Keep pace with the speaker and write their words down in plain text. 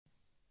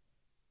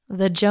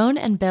The Joan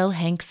and Bill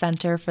Hanks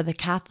Center for the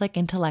Catholic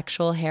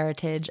Intellectual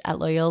Heritage at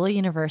Loyola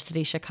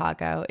University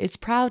Chicago is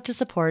proud to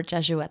support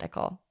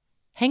Jesuitical.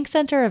 Hanks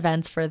Center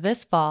events for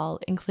this fall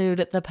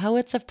include the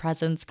Poets of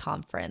Presence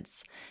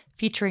Conference,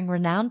 featuring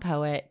renowned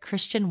poet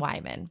Christian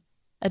Wyman,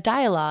 a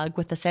dialogue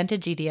with the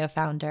Sant'Egidio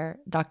founder,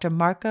 Dr.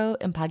 Marco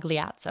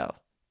Impagliazzo,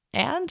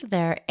 and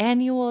their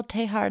annual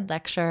Teilhard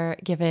Lecture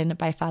given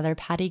by Father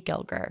Patty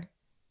Gilger.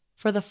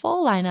 For the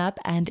full lineup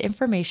and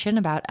information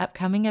about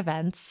upcoming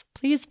events,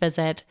 please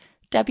visit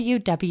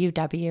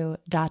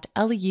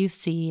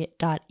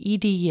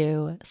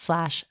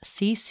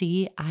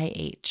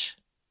www.luc.edu/ccih.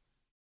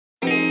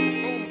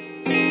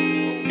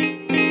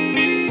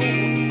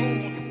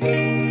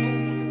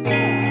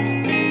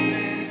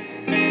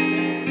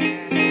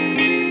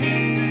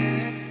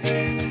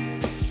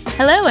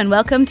 Hello and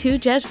welcome to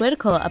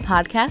Jesuitical, a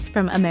podcast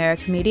from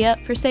America Media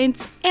for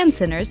saints and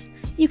sinners.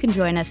 You can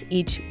join us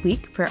each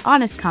week for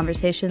honest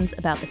conversations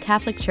about the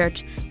Catholic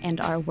Church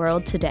and our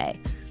world today,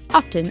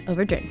 often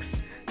over drinks.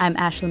 I'm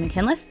Ashley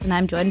McKinless, and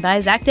I'm joined by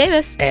Zach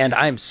Davis. And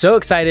I'm so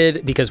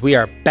excited because we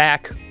are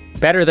back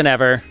better than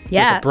ever.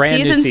 Yeah, with a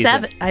brand new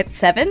season.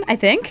 Seven, I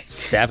think.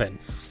 7.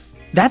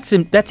 That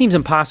seems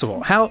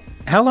impossible. How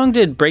long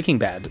did Breaking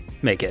Bad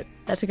make it?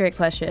 That's a great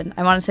question.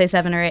 I want to say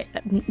 7 or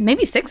 8,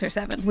 maybe 6 or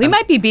 7. We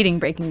might be beating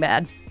Breaking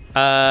Bad.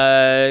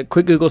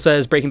 Quick Google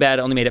says Breaking Bad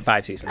only made it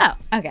 5 seasons. Oh,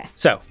 okay.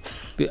 So,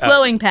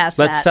 blowing past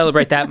let's that.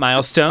 celebrate that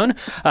milestone.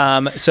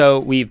 So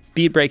we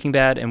beat Breaking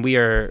Bad and we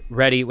are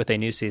ready with a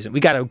new season. We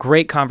got a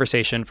great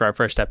conversation for our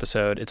first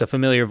episode. It's a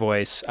familiar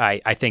voice,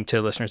 I think, to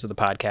listeners of the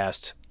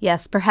podcast.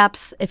 Yes,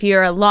 perhaps if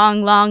you're a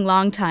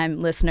long time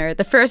listener,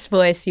 the first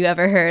voice you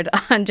ever heard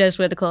on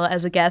Jesuitical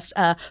as a guest,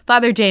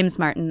 Father James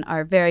Martin,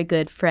 our very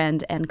good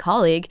friend and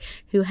colleague,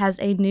 who has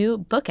a new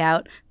book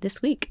out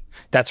this week.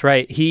 That's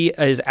right. He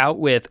is out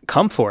with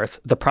Come Forth,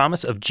 The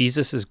Promise of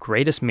Jesus'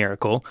 Greatest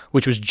Miracle,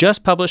 which was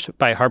just published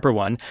by Harper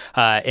One.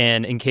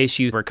 And in case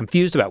you were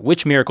confused about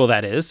which miracle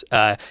that is,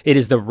 it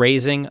is the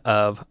raising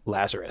of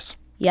Lazarus.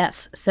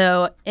 Yes.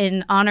 So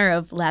in honor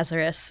of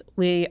Lazarus,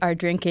 we are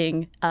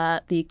drinking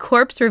the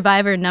Corpse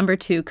Reviver No.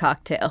 2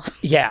 cocktail.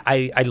 Yeah,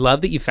 I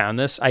love that you found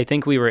this. I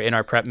think we were in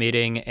our prep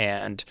meeting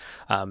and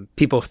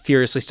people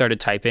furiously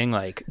started typing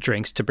like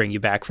drinks to bring you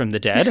back from the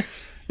dead.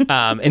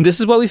 And this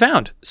is what we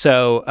found.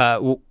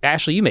 So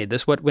Ashley, you made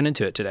this. What went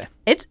into it today?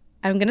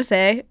 I'm going to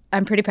say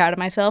I'm pretty proud of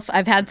myself.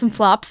 I've had some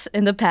flops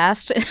in the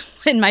past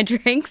in my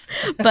drinks,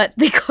 but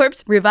the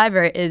Corpse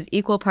Reviver is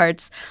equal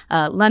parts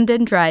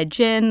London Dry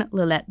Gin,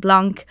 Lillet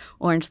Blanc,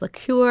 orange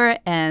liqueur,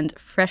 and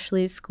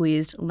freshly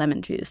squeezed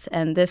lemon juice.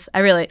 And this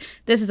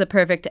is a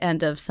perfect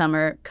end of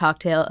summer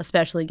cocktail,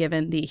 especially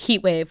given the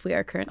heat wave we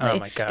are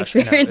currently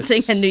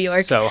experiencing in New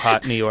York. So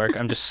hot in New York.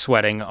 I'm just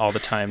sweating all the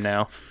time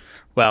now.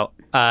 Well,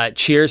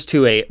 cheers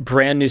to a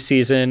brand new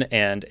season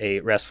and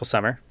a restful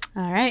summer.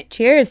 All right.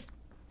 Cheers.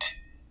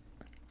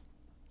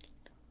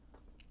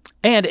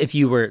 And if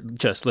you were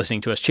just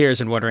listening to us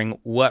cheers and wondering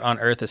what on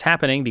earth is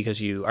happening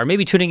because you are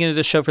maybe tuning into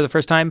this show for the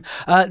first time,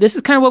 this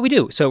is kind of what we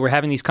do. So we're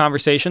having these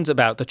conversations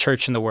about the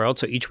church and the world.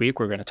 So each week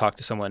we're going to talk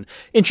to someone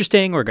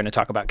interesting. We're going to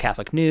talk about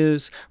Catholic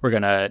news. We're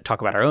going to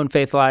talk about our own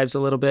faith lives a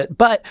little bit.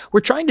 But we're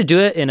trying to do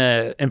it in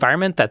an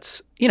environment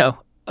that's,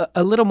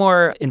 a little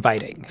more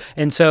inviting.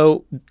 And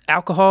so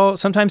alcohol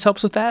sometimes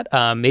helps with that.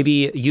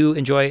 Maybe you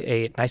enjoy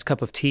a nice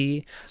cup of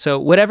tea. So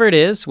whatever it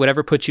is,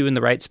 whatever puts you in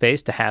the right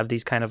space to have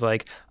these kind of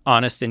like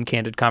honest and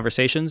candid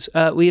conversations,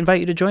 we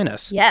invite you to join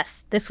us.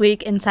 Yes. This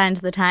week in Signs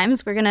of the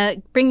Times, we're going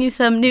to bring you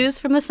some news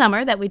from the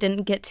summer that we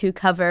didn't get to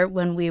cover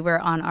when we were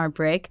on our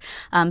break.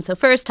 So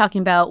first,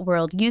 talking about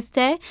World Youth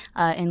Day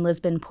in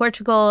Lisbon,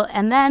 Portugal,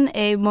 and then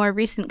a more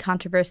recent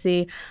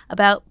controversy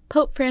about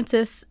Pope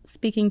Francis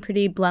speaking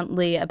pretty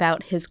bluntly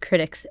about his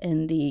critics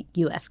in the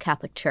U.S.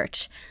 Catholic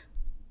Church.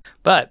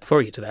 But before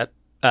we get to that,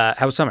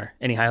 how was summer?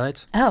 Any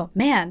highlights? Oh,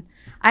 man.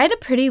 I had a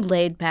pretty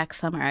laid-back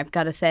summer, I've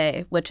got to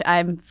say, which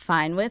I'm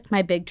fine with.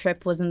 My big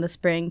trip was in the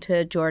spring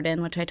to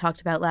Jordan, which I talked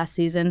about last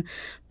season.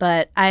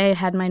 But I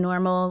had my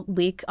normal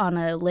week on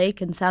a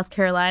lake in South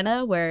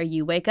Carolina where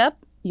you wake up,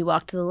 you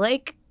walk to the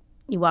lake,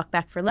 you walk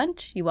back for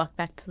lunch, you walk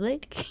back to the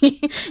lake,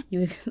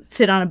 you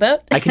sit on a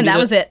boat, and that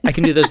was it. I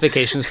can do those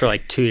vacations for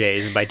like 2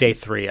 days, and by day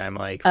 3, I'm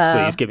like,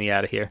 please get me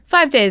out of here.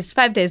 5 days.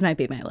 5 days might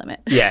be my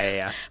limit.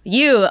 Yeah.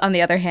 You, on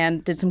the other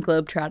hand, did some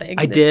globetrotting.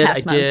 I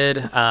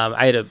did.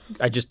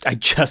 I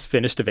just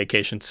finished a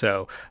vacation,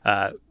 so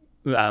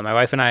my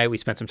wife and I, we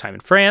spent some time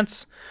in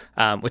France,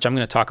 which I'm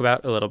going to talk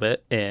about a little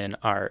bit in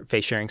our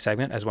faith sharing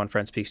segment as one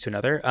friend speaks to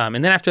another.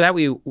 And then after that,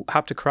 we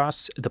hopped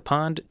across the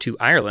pond to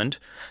Ireland,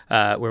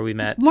 where we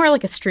met. More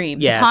like a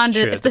stream. Yeah, the pond,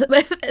 true. If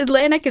the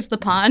Atlantic is the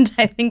pond,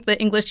 I think the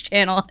English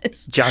Channel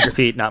is.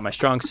 Geography, not my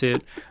strong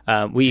suit.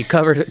 We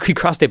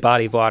crossed a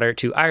body of water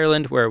to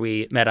Ireland, where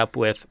we met up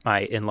with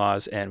my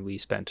in-laws, and we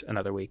spent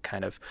another week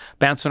kind of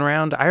bouncing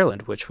around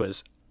Ireland, which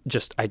was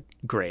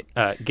great.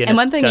 Guinness and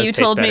one thing does you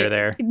taste told me better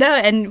there. No,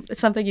 and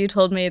something you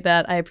told me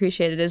that I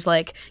appreciated is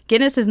like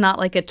Guinness is not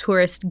like a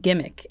tourist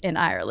gimmick in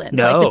Ireland.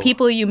 No. Like the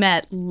people you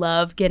met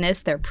love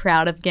Guinness. They're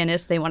proud of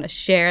Guinness. They want to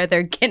share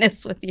their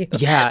Guinness with you.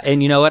 Yeah,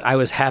 and you know what? I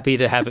was happy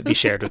to have it be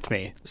shared with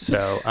me.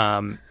 So,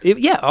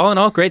 all in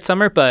all, great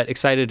summer, but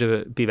excited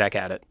to be back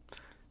at it.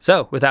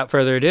 So, without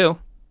further ado,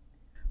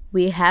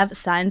 we have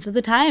Signs of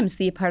the Times,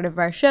 the part of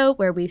our show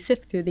where we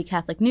sift through the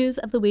Catholic news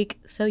of the week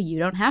so you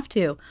don't have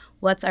to.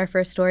 What's our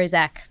first story,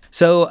 Zach?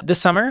 So this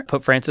summer,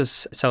 Pope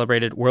Francis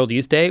celebrated World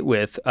Youth Day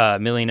with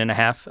 1.5 million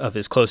of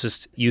his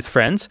closest youth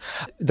friends.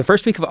 The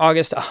first week of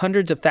August,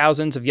 hundreds of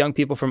thousands of young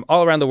people from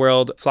all around the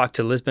world flocked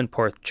to Lisbon,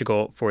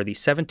 Portugal for the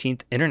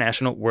 17th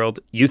International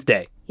World Youth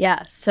Day.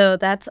 Yeah, so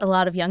that's a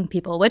lot of young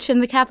people, which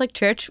in the Catholic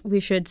Church, we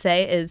should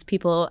say, is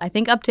people, I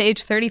think, up to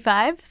age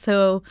 35.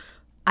 So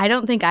I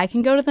don't think I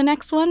can go to the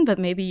next one, but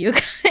maybe you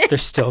can.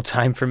 There's still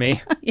time for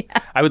me. Yeah.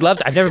 I would love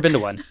to. I've never been to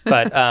one,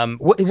 but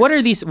what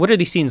are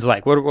these scenes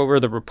like? What were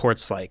the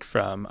reports like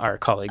from our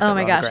colleagues? Oh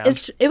my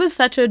gosh, it was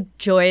such a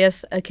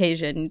joyous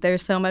occasion.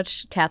 There's so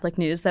much Catholic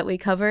news that we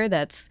cover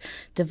that's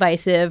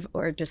divisive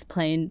or just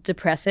plain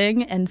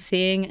depressing, and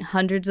seeing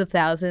hundreds of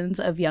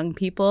thousands of young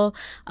people,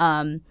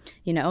 in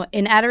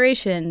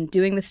adoration,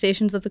 doing the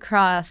Stations of the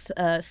Cross,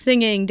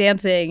 singing,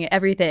 dancing,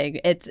 everything.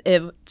 It's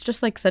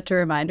just like such a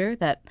reminder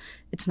that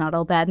it's not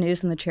all bad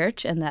news in the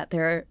church, and that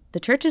the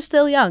church is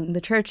still young.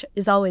 The church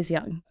is always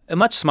young. A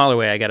much smaller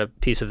way I got a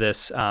piece of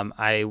this.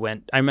 I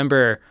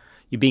remember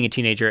you being a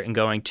teenager and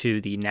going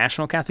to the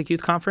National Catholic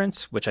Youth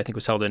Conference, which I think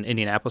was held in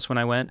Indianapolis when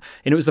I went.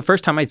 And it was the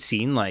first time I'd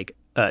seen like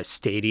a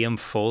stadium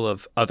full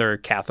of other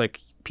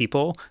Catholic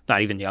people,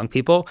 not even young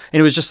people. And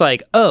it was just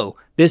like, oh,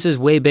 this is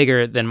way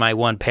bigger than my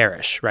one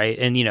parish, right?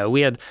 And,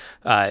 we had,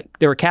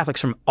 there were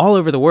Catholics from all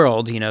over the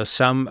world,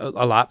 some,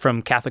 a lot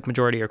from Catholic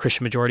majority or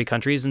Christian majority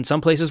countries, and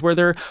some places where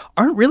there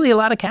aren't really a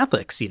lot of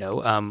Catholics,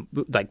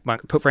 like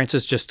Pope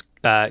Francis just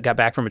got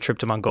back from a trip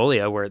to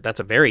Mongolia, where that's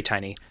a very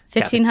tiny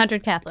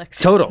 1,500 Catholics.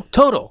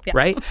 Total, yeah.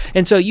 Right?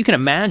 And so you can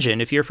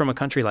imagine if you're from a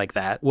country like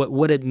that,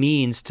 what it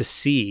means to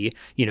see,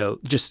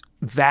 just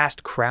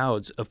vast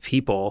crowds of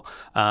people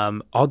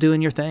all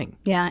doing your thing.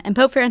 Yeah, and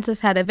Pope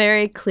Francis had a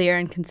very clear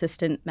and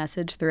consistent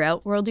message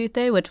throughout World Youth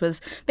Day, which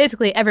was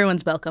basically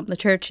everyone's welcome. The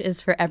church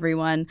is for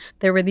everyone.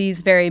 There were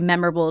these very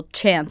memorable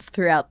chants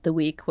throughout the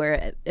week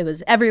where it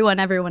was everyone,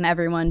 everyone,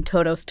 everyone,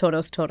 todos,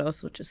 todos,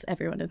 todos, which is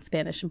everyone in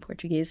Spanish and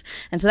Portuguese.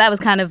 And so that was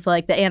kind of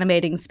like the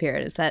animating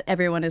spirit, is that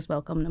everyone is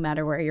welcome no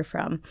matter where you're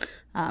from.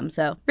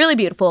 So really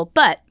beautiful.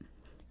 But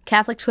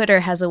Catholic Twitter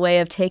has a way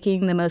of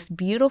taking the most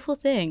beautiful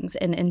things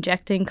and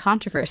injecting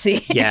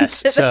controversy.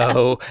 Yes.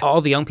 So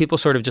all the young people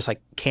sort of just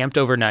like camped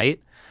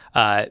overnight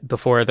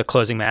before the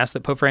closing mass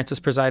that Pope Francis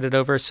presided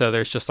over. So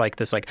there's just like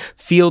this like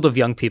field of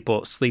young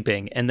people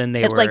sleeping, and then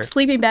they were like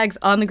sleeping bags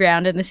on the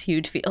ground in this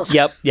huge field.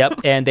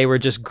 Yep. And they were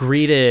just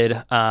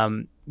greeted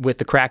with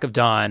the crack of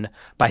dawn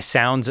by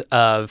sounds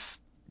of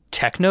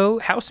techno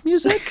house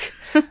music.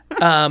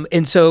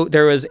 And so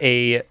there was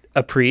a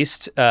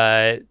priest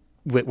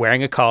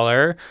wearing a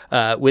collar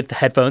with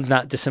headphones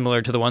not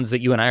dissimilar to the ones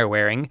that you and I are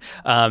wearing,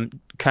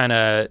 kind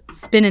of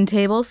spinning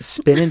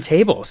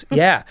tables.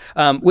 Yeah,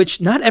 which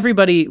not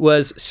everybody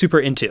was super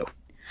into.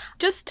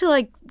 Just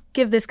to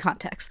give this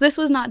context, this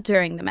was not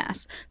during the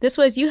mass. This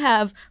was, you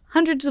have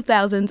hundreds of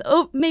thousands,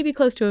 maybe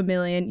close to 1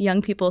 million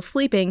young people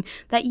sleeping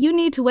that you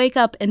need to wake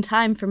up in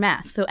time for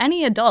mass. So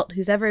any adult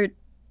who's ever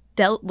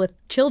dealt with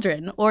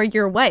children, or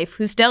your wife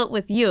who's dealt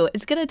with you,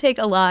 it's going to take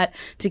a lot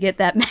to get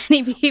that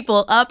many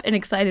people up and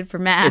excited for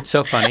mass. It's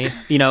so funny.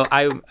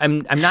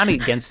 I'm not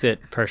against it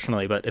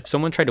personally, but if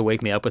someone tried to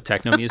wake me up with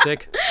techno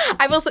music,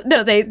 I will say,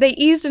 no, they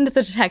eased into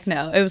the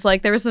techno. It was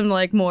like there was some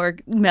more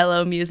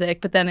mellow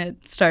music, but then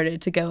it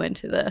started to go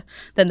into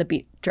then the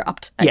beat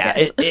dropped. I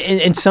guess.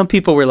 And some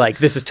people were like,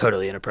 this is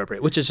totally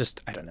inappropriate, which is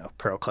just, I don't know,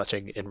 pearl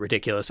clutching and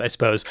ridiculous, I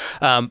suppose.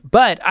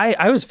 But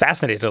I was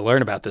fascinated to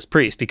learn about this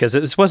priest, because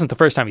this wasn't the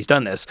first time he's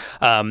done this.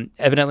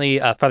 Evidently,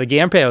 Father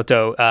Guillermo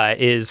Peyoto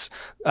is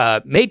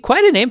made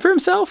quite a name for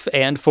himself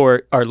and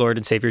for our Lord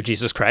and Savior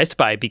Jesus Christ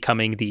by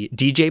becoming the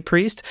DJ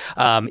priest.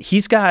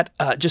 He's got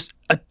just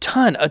a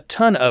ton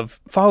of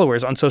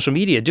followers on social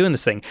media doing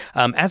this thing.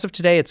 As of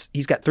today,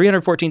 he's got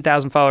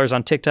 314,000 followers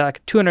on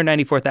TikTok,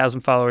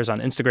 294,000 followers on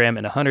Instagram,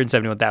 and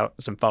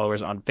 171,000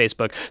 followers on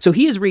Facebook. So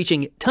he is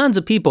reaching tons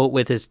of people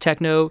with his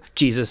techno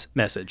Jesus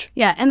message.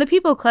 Yeah, and the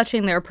people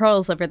clutching their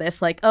pearls over this,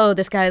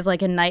 this guy's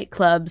in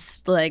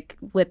nightclubs,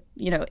 with,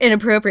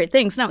 inappropriate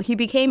things. No, he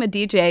became a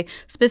DJ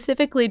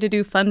specifically to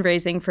do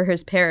fundraising for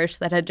his parish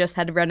that had just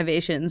had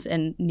renovations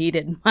and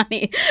needed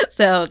money.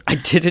 So I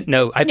didn't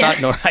know. I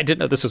didn't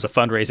know this was a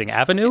fundraising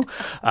avenue.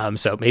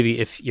 So maybe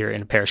if you're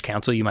in a parish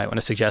council, you might want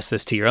to suggest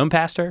this to your own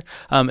pastor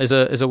as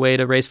a way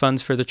to raise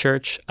funds for the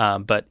church.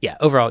 But yeah,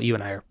 overall, you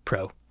and I are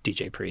pro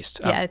DJ priest.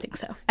 Yeah, I think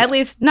so. At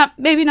least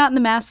maybe not in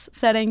the mass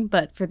setting,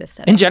 but for this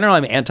setting. In general,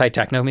 I'm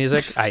anti-techno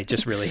music. I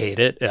just really hate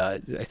it.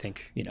 I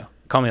think,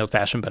 call me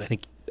old-fashioned, but I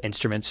think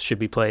instruments should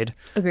be played.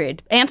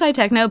 Agreed.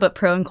 Anti-techno, but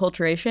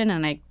pro-enculturation,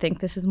 and I think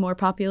this is more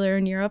popular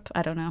in Europe.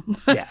 I don't know.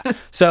 Yeah.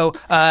 So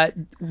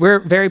we're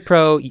very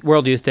pro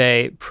World Youth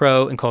Day,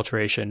 pro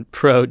enculturation,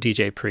 pro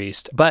DJ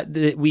Priest. But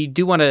we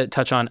do want to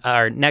touch on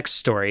our next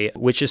story,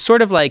 which is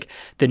sort of like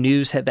the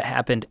news that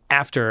happened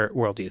after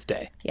World Youth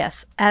Day.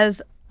 Yes.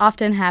 As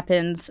often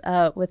happens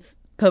with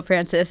Pope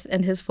Francis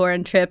and his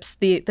foreign trips,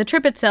 the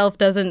trip itself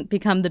doesn't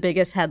become the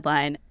biggest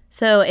headline.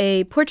 So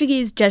a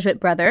Portuguese Jesuit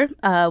brother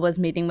was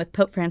meeting with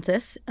Pope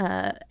Francis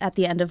at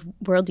the end of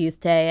World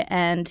Youth Day,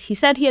 and he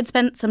said he had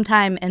spent some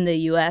time in the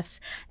U.S.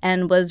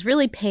 and was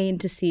really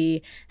pained to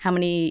see how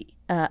many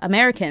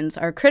Americans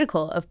are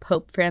critical of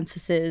Pope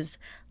Francis's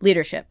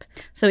leadership.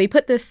 So he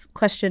put this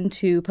question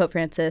to Pope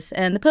Francis,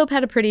 and the Pope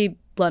had a pretty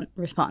blunt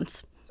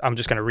response. I'm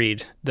just going to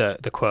read the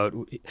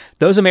quote.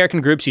 "Those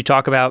American groups you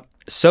talk about,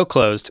 so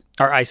closed,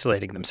 are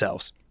isolating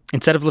themselves.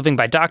 Instead of living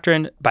by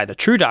doctrine, by the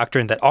true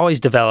doctrine that always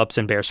develops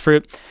and bears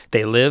fruit,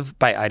 they live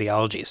by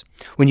ideologies.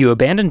 When you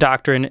abandon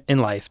doctrine in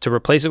life to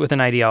replace it with an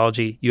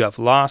ideology, you have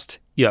lost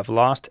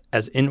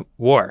as in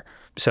war."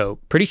 So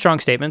pretty strong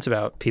statements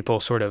about people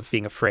sort of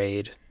being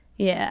afraid.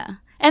 Yeah.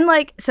 And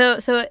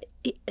so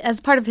as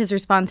part of his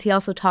response, he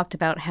also talked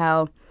about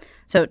how,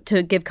 so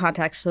to give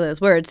context to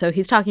those words, so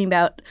he's talking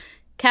about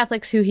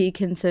Catholics who he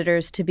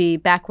considers to be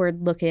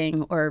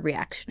backward-looking or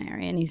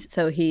reactionary. And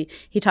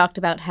he talked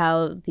about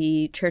how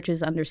the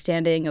church's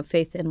understanding of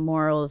faith and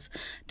morals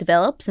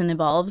develops and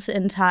evolves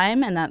in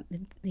time, and that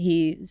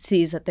he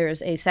sees that there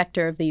is a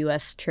sector of the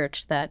U.S.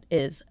 church that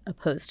is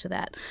opposed to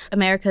that.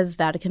 America's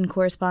Vatican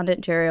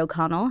correspondent Jerry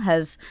O'Connell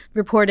has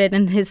reported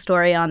in his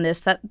story on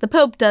this that the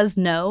Pope does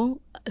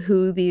know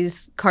who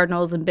these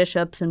cardinals and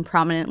bishops and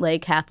prominent lay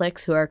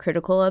Catholics who are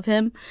critical of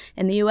him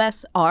in the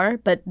U.S. are,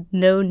 but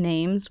no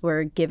names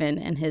were given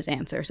in his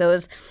answer. So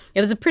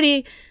it was a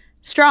pretty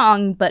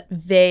strong but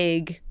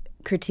vague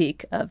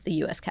critique of the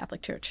U.S.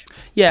 Catholic Church.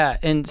 Yeah,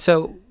 and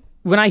so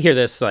when I hear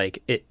this, so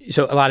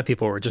a lot of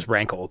people were just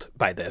rankled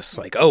by this,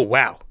 like, oh,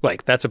 wow,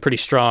 like that's a pretty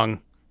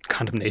strong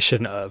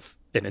condemnation of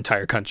an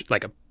entire country,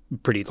 like a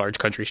pretty large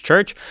country's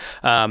church.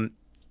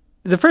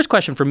 The first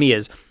question for me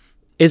is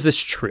this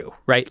true,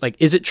 right? Like,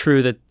 is it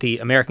true that the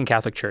American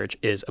Catholic Church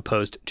is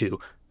opposed to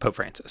Pope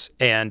Francis?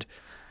 And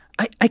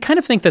I kind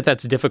of think that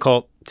that's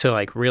difficult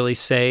to really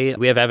say.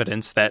 We have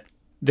evidence that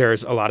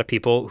there's a lot of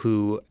people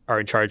who are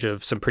in charge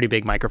of some pretty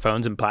big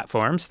microphones and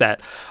platforms that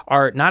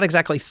are not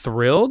exactly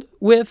thrilled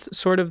with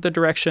sort of the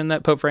direction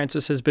that Pope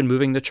Francis has been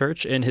moving the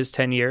church in his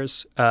 10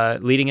 years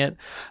leading it.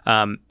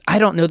 I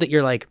don't know that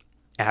your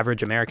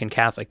average American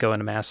Catholic going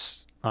to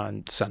Mass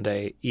on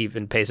Sunday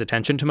even pays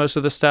attention to most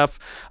of this stuff.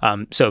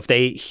 So if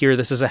they hear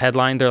this as a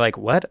headline, they're like,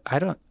 what?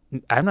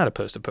 I'm not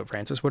opposed to Pope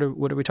Francis. What are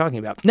we talking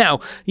about? Now,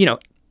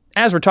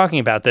 as we're talking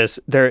about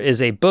this, there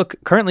is a book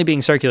currently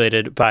being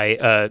circulated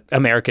by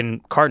American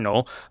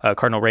Cardinal,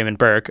 Cardinal Raymond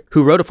Burke,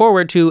 who wrote a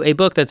foreword to a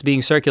book that's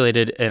being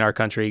circulated in our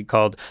country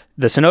called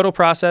 "The Synodal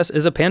Process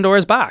is a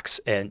Pandora's Box."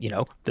 And,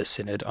 the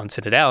Synod on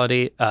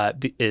Synodality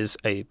is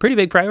a pretty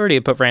big priority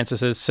of Pope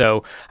Francis's.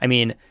 So, I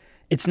mean,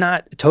 it's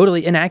not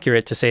totally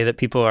inaccurate to say that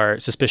people are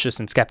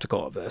suspicious and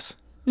skeptical of this.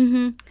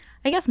 Mm-hmm.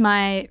 I guess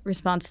my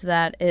response to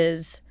that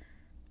is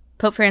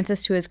Pope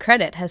Francis, to his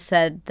credit, has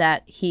said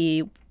that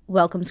he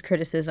welcomes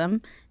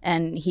criticism,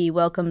 and he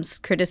welcomes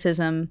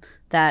criticism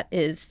that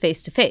is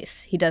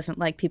face-to-face. He doesn't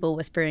like people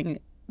whispering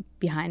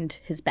behind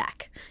his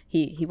back.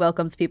 He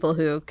welcomes people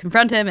who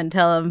confront him and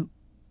tell him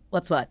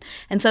what's what.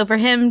 And so for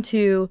him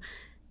to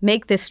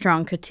make this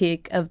strong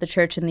critique of the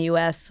church in the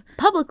U.S.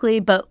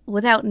 publicly, but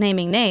without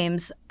naming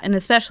names, and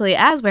especially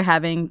as we're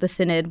having the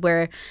synod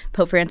where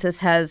Pope Francis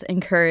has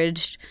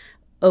encouraged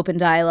open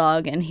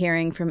dialogue and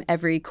hearing from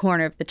every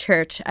corner of the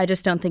church, I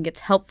just don't think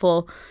it's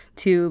helpful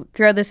to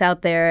throw this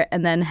out there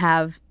and then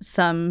have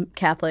some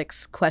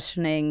Catholics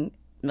questioning,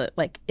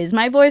 is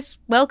my voice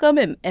welcome?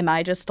 Am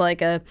I just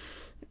a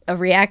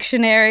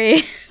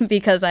reactionary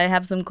because I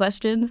have some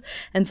questions?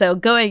 And so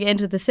going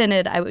into the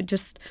synod, I would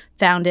just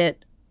found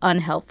it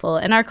unhelpful.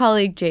 And our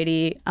colleague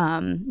J.D.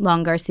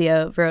 Long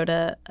Garcia wrote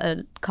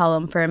a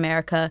column for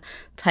America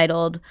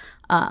titled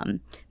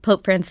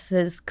Pope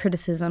Francis's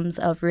criticisms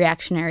of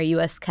reactionary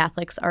U.S.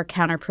 Catholics are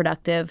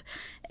counterproductive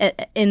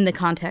in the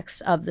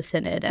context of the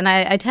synod. And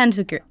I tend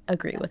to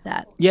agree with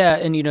that. Yeah,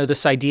 and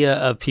this idea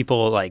of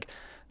people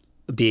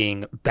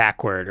being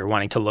backward or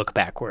wanting to look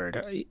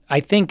backward,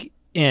 I think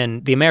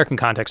in the American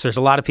context, there's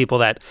a lot of people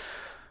that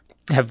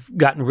have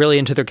gotten really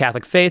into their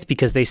Catholic faith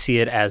because they see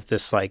it as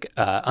this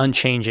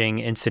unchanging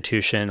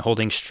institution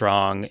holding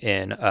strong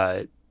in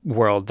a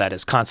world that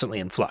is constantly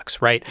in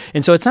flux, right?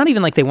 And so it's not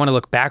even like they want to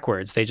look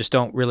backwards. They just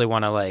don't really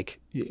want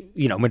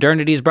to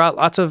modernity has brought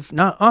lots of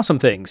not awesome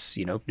things,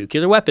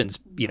 nuclear weapons,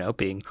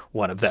 being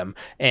one of them.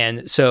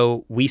 And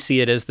so we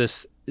see it as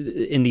this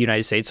in the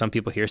United States. Some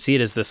people here see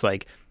it as this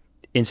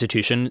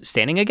institution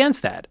standing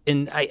against that.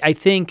 And I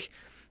think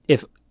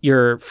if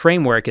your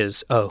framework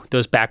is,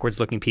 those backwards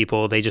looking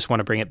people, they just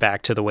want to bring it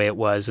back to the way it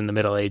was in the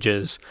Middle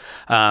Ages.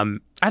 I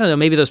don't know,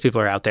 maybe those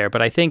people are out there,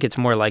 but I think it's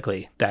more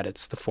likely that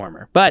it's the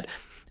former. But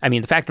I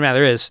mean, the fact of the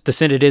matter is, the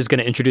synod is going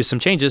to introduce some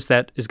changes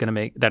that are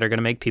going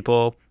to make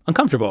people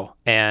uncomfortable,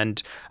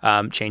 and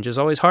change is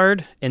always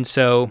hard. And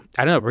so,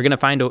 I don't know, we're going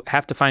to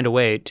have to find a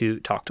way to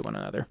talk to one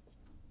another.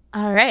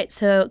 All right,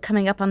 so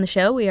coming up on the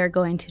show, we are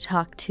going to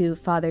talk to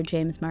Father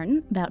James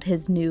Martin about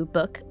his new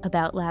book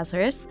about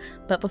Lazarus.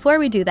 But before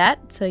we do that,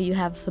 so you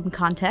have some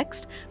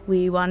context,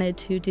 we wanted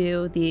to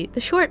do the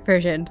short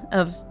version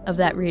of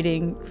that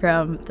reading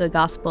from the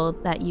Gospel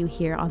that you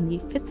hear on the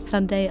 5th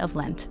Sunday of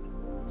Lent.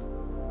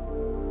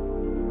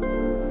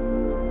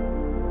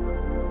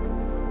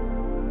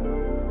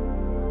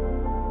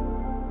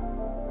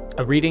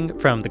 A reading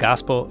from the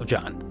Gospel of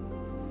John.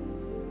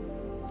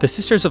 The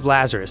sisters of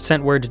Lazarus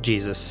sent word to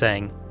Jesus,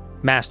 saying,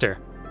 "Master,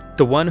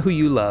 the one who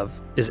you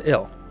love is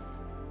ill."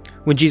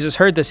 When Jesus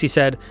heard this, he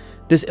said,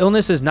 "This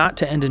illness is not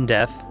to end in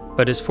death,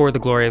 but is for the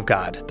glory of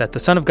God, that the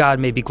Son of God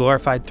may be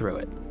glorified through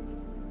it."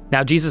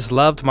 Now Jesus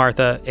loved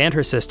Martha and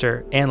her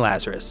sister and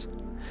Lazarus.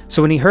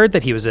 So when he heard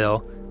that he was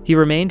ill, he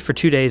remained for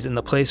 2 days in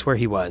the place where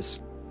he was.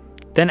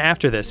 Then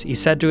after this, he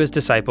said to his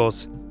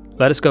disciples,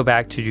 "Let us go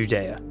back to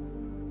Judea."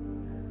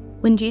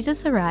 When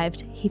Jesus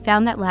arrived, he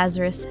found that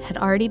Lazarus had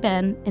already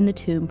been in the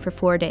tomb for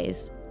 4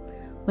 days.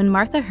 When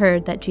Martha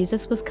heard that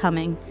Jesus was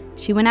coming,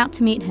 she went out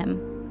to meet him,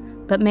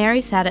 but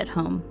Mary sat at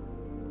home.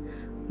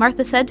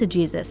 Martha said to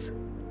Jesus,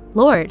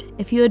 "Lord,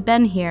 if you had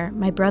been here,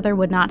 my brother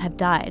would not have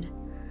died.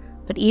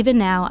 But even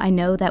now I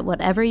know that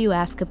whatever you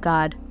ask of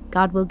God,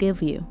 God will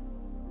give you."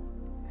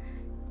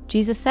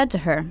 Jesus said to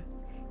her,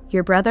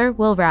 "Your brother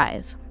will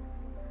rise."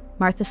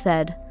 Martha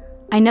said,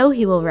 "I know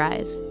he will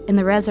rise in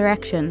the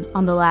resurrection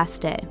on the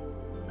last day."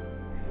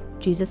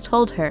 Jesus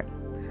told her,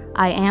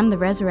 "I am the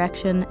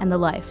resurrection and the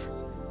life.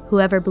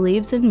 Whoever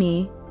believes in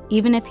me,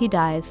 even if he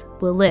dies,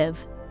 will live,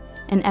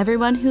 and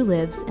everyone who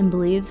lives and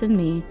believes in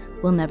me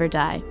will never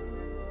die.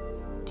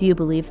 Do you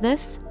believe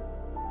this?"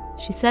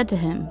 She said to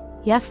him,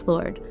 "Yes,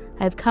 Lord,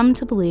 I have come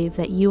to believe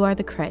that you are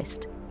the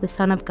Christ, the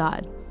Son of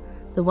God,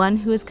 the one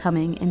who is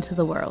coming into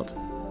the world."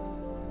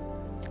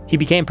 He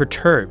became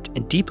perturbed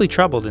and deeply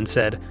troubled and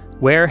said,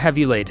 "Where have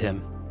you laid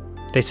him?"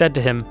 They said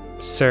to him,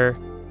 "Sir,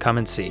 come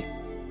and see."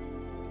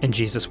 And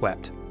Jesus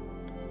wept.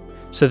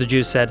 So the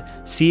Jews said,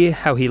 "See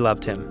how he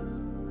loved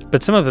him."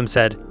 But some of them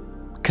said,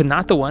 "Could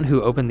not the one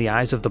who opened the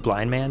eyes of the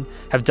blind man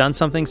have done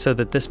something so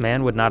that this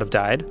man would not have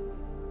died?"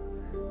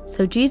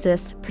 So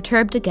Jesus,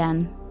 perturbed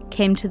again,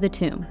 came to the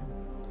tomb.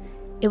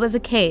 It was a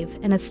cave,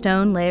 and a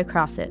stone lay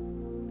across it.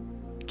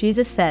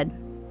 Jesus said,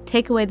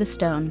 "Take away the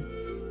stone."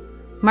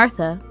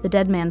 Martha, the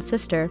dead man's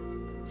sister,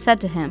 said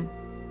to him,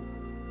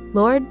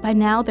 "Lord, by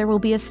now there will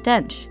be a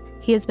stench.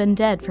 He has been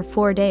dead for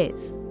 4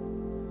 days."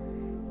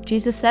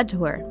 Jesus said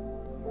to her,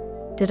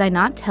 "Did I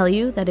not tell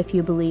you that if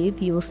you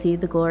believe, you will see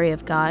the glory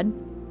of God?"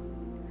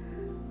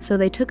 So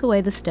they took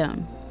away the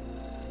stone.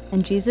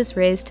 And Jesus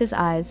raised his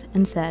eyes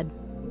and said,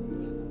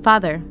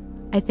 "Father,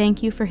 I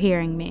thank you for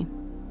hearing me.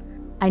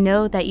 I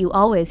know that you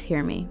always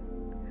hear me.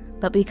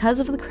 But because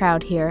of the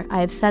crowd here,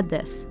 I have said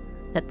this,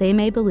 that they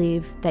may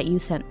believe that you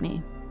sent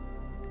me."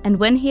 And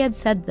when he had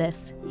said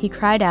this, he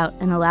cried out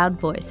in a loud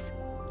voice,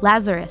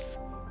 "Lazarus,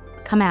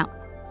 come out."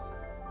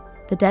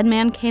 The dead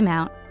man came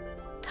out,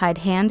 tied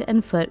hand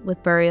and foot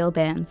with burial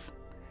bands,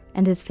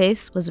 and his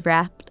face was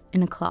wrapped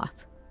in a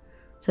cloth.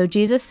 So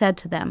Jesus said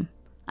to them,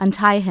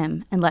 "Untie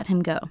him and let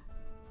him go."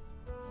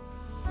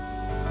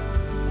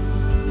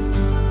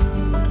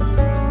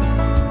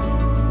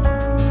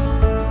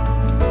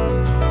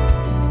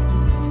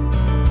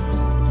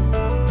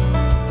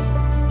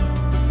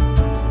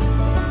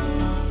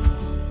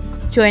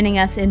 Joining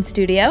us in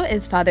studio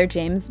is Father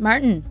James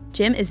Martin.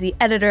 Jim is the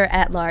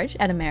editor-at-large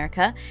at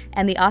America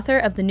and the author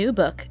of the new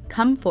book,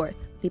 Come Forth,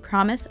 The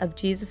Promise of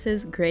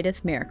Jesus'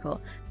 Greatest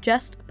Miracle,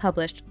 just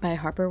published by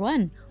Harper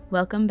One.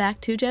 Welcome back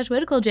to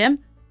Jesuitical, Jim.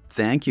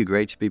 Thank you.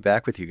 Great to be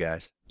back with you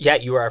guys. Yeah,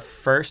 you are our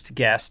first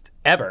guest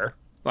ever,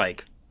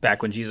 like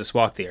back when Jesus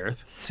walked the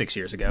earth 6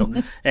 years ago,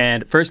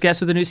 and first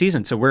guest of the new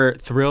season. So we're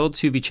thrilled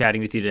to be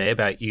chatting with you today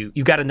about you.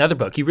 You got another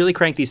book. You really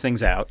crank these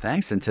things out.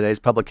 Thanks. And today's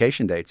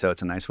publication date, so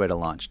it's a nice way to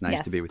launch.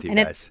 Nice to be with you and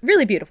guys. It's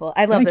really beautiful.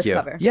 I love Thank this you.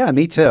 cover. Yeah,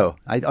 me too.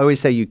 I always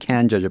say you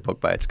can judge a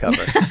book by its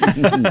cover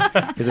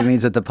because it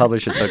means that the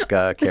publisher took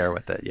care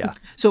with it. Yeah.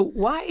 So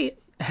why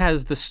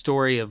has the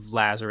story of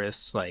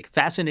Lazarus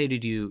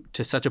fascinated you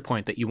to such a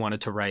point that you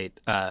wanted to write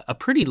a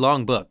pretty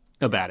long book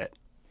about it?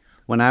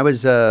 When I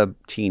was a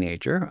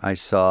teenager, I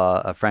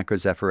saw Franco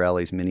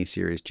Zeffirelli's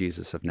miniseries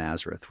Jesus of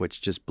Nazareth,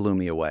 which just blew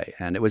me away.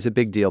 And it was a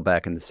big deal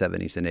back in the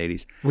 70s and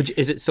 80s. Which,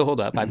 is it still hold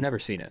up? I've never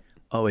seen it.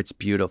 Oh, it's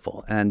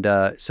beautiful. And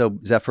so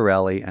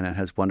Zeffirelli, and it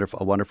has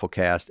a wonderful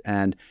cast.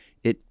 And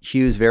it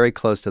hews very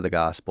close to the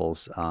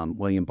Gospels.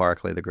 William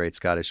Barclay, the great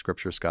Scottish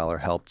scripture scholar,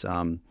 helped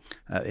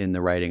in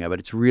the writing of it.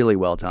 It's really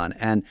well done.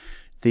 And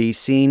the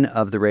scene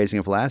of the raising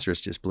of Lazarus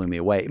just blew me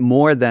away,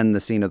 more than the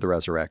scene of the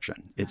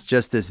resurrection. It's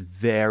just this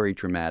very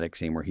dramatic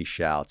scene where he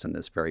shouts in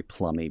this very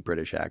plummy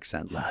British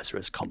accent,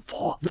 "Lazarus, come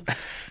forth."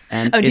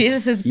 And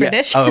Jesus is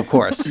British? Oh, of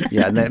course.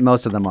 Yeah,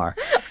 most of them are.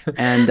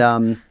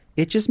 And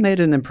it just made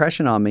an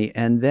impression on me.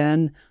 And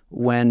then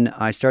when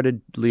I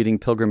started leading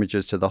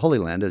pilgrimages to the Holy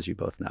Land, as you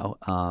both know,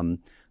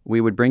 we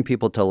would bring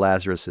people to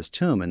Lazarus's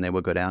tomb, and they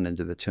would go down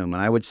into the tomb.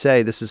 And I would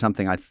say, this is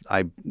something I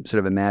sort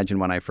of imagined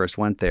when I first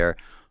went there.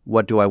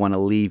 What do I want to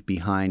leave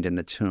behind in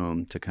the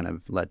tomb to kind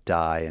of let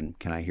die? And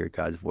can I hear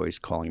God's voice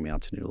calling me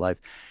out to new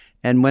life?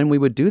 And when we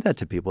would do that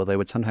to people, they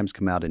would sometimes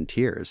come out in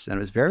tears, and it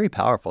was very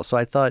powerful. So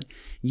I thought,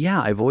 yeah,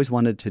 I've always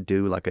wanted to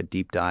do like a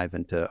deep dive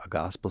into a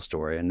gospel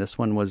story, and this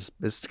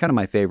is kind of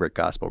my favorite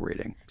gospel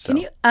reading. So.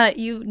 Can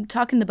you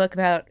talk in the book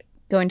about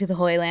going to the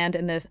Holy Land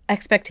and this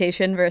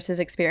expectation versus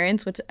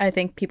experience, which I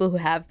think people who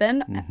have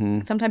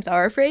been sometimes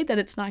are afraid that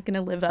it's not going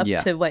to live up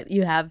to what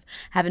you have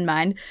in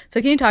mind. So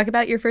can you talk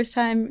about your first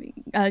time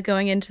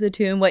going into the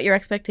tomb, what your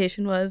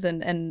expectation was,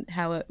 and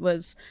how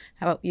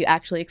you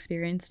actually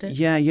experienced it?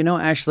 Yeah,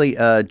 actually,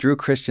 Drew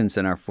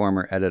Christensen, our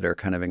former editor,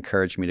 kind of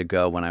encouraged me to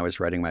go when I was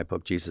writing my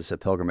book, Jesus, a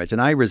Pilgrimage.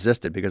 And I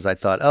resisted because I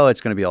thought, it's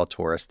going to be all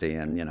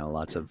touristy and,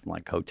 lots of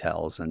like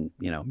hotels and,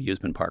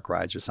 amusement park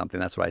rides or something.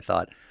 That's what I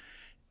thought.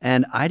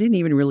 And I didn't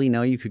even really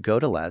know you could go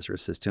to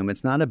Lazarus's tomb.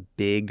 It's not a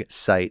big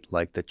site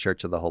like the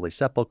Church of the Holy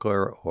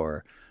Sepulchre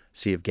or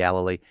Sea of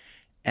Galilee.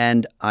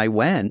 And I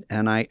went,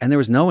 and there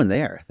was no one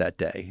there that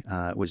day.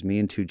 It was me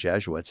and two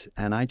Jesuits,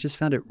 and I just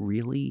found it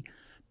really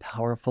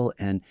powerful.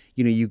 And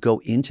you go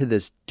into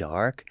this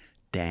dark,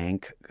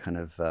 dank, kind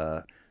of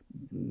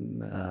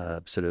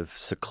sort of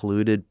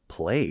secluded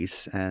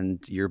place, and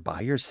you're by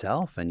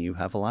yourself, and you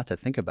have a lot to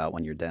think about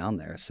when you're down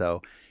there.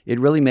 So it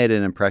really made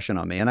an impression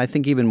on me, and I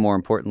think even more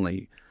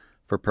importantly,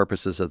 for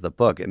purposes of the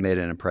book, it made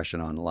an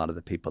impression on a lot of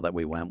the people that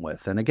we went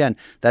with. And again,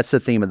 that's the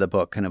theme of the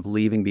book, kind of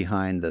leaving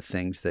behind the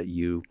things that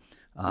you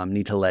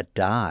need to let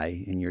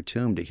die in your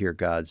tomb to hear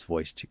God's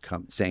voice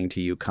saying to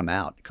you, come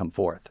out, come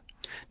forth.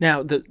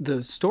 Now,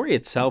 the story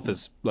itself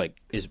is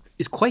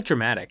quite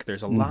dramatic.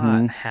 There's a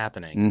lot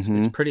happening.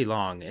 It's pretty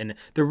long, and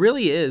there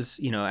really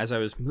is. As I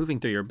was moving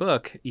through your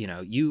book,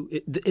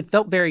 it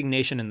felt very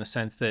Ignatian in the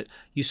sense that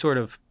you sort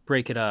of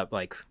break it up,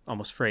 like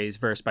almost phrase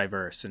verse by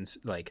verse, and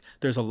like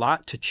there's a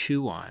lot to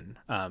chew on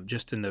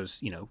just in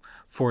those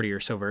 40 or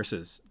so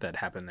verses that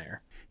happen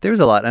there. There's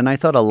a lot, and I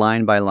thought a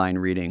line-by-line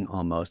reading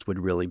almost would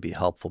really be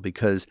helpful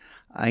because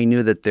I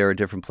knew that there are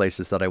different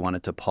places that I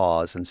wanted to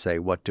pause and say,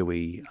 what do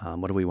we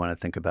want to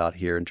think about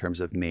here in terms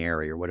of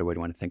Mary, or what do we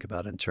want to think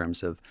about in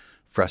terms of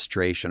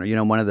frustration?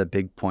 Or, one of the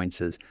big points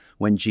is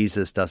when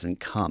Jesus doesn't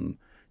come,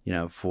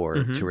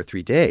 for 2 or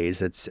 3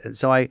 days.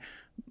 So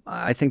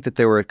I think that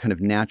there were kind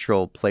of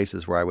natural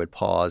places where I would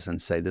pause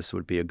and say this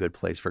would be a good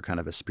place for kind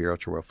of a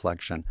spiritual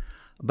reflection.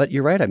 But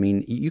you're right. I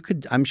mean,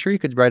 I'm sure you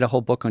could write a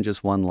whole book on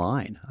just one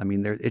line. I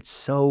mean, it's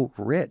so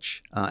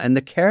rich. And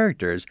the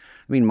characters,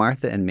 I mean,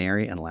 Martha and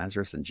Mary and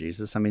Lazarus and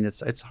Jesus, I mean,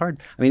 it's hard.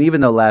 I mean,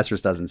 even though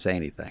Lazarus doesn't say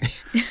anything.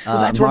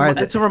 That's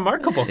a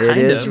remarkable kind of.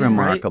 It is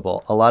remarkable.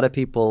 Right? A lot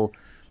of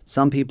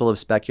some people have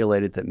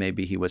speculated that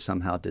maybe he was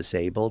somehow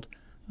disabled,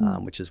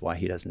 which is why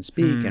he doesn't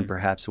speak, and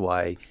perhaps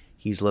why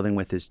he's living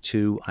with his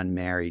 2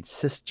 unmarried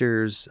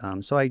sisters.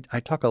 So I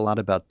talk a lot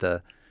about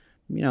a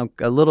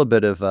little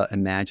bit of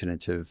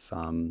imaginative,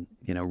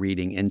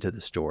 reading into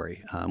the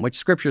story, which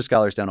scripture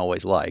scholars don't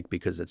always like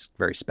because it's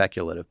very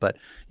speculative. But,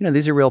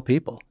 these are real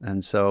people.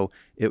 And so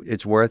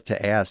it's worth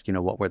to ask,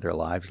 what were their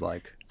lives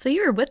like? So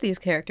you were with these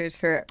characters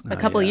for a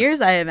couple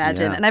years, I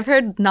imagine. Yeah. And I've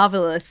heard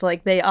novelists,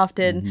 like they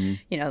often,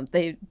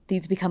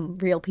 these become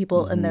real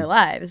people in their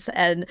lives.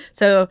 And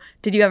so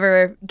did you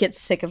ever get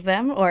sick of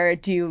them, or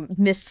do you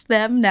miss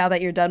them now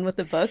that you're done with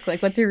the book?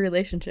 Like, what's your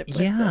relationship with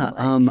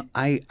them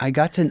like?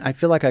 I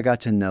feel like I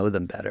got to know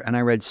them better. And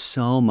I read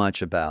so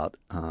much about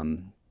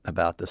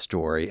the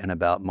story and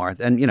about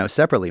Martha and,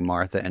 separately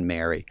Martha and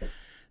Mary,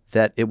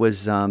 that it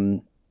was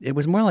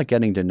more like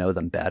getting to know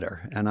them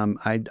better. And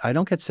I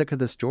don't get sick of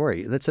the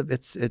story.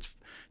 It's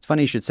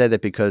funny you should say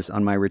that, because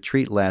on my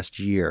retreat last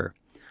year,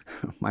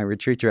 my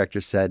retreat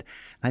director said,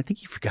 and I think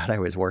he forgot I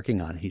was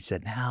working on it. He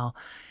said, now,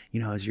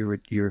 as you're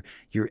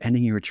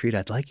ending your retreat,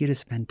 I'd like you to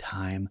spend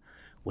time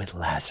with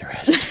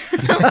Lazarus.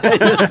 I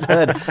just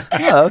said,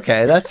 oh,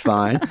 okay, that's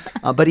fine.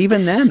 But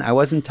even then, I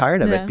wasn't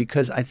tired of it,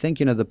 because I think,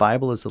 the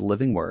Bible is the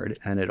living word,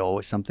 and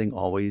something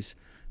always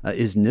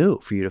is new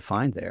for you to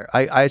find there.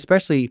 I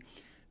especially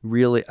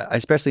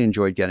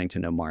enjoyed getting to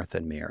know Martha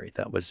and Mary.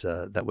 That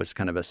was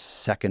kind of a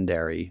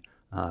secondary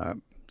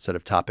sort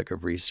of topic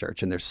of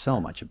research, and there's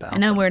so much about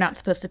them. I know we're not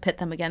supposed to pit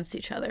them against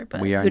each other, but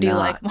who do you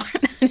like more?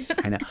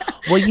 I know.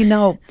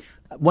 Well,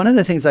 one of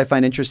the things I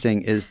find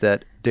interesting is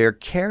that they're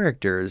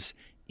characters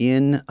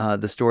in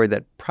the story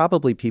that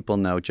probably people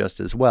know just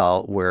as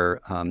well,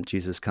 where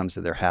Jesus comes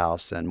to their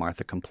house and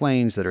Martha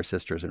complains that her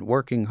sister isn't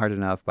working hard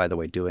enough, by the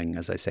way, doing,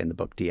 as I say in the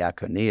book,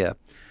 diakonia.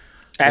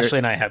 Ashley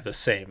and I have the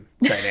same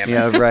dynamic.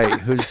 Yeah, right.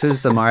 Who's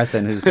the Martha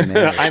and who's the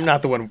Mary? I am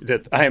not the one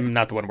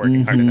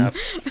working hard enough.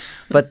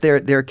 But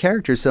they're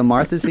characters. So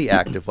Martha's the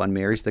active one,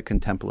 Mary's the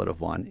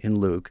contemplative one in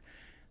Luke.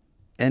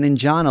 And in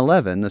John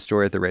 11, the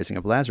story of the raising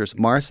of Lazarus,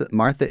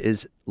 Martha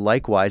is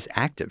likewise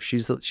active.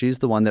 She's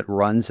the one that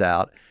runs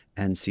out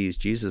and sees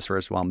Jesus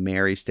first while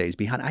Mary stays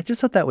behind. I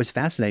just thought that was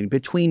fascinating.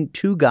 Between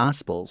two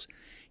Gospels,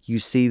 you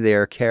see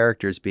their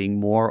characters being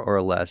more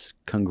or less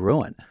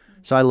congruent.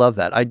 So I love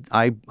that.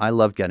 I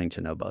love getting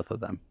to know both of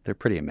them. They're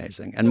pretty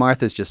amazing. And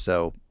Martha's just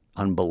so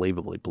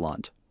unbelievably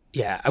blunt.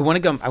 Yeah, I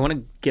want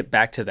to get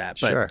back to that,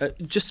 but Sure.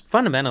 Just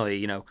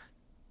fundamentally,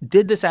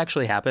 did this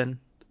actually happen?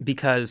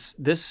 Because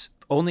this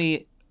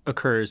only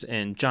occurs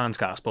in John's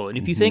gospel. And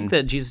if you think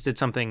that Jesus did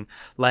something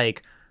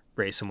like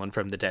raise someone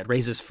from the dead,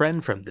 raise his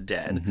friend from the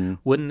dead,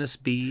 wouldn't this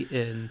be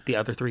in the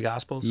other three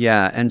gospels?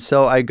 Yeah, and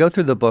so I go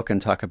through the book and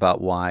talk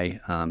about why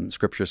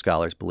scripture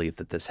scholars believe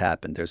that this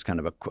happened. There's kind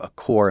of a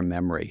core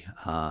memory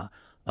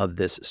of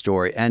this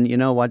story. And you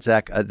know what,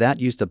 Zach? That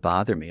used to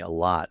bother me a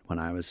lot when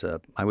I was,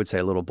 I would say,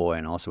 a little boy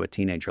and also a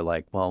teenager.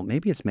 Like, well,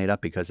 maybe it's made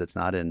up because it's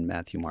not in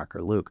Matthew, Mark,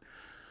 or Luke.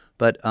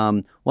 But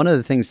one of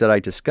the things that I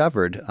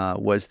discovered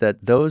was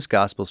that those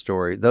gospel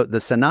stories, the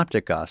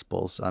synoptic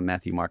gospels,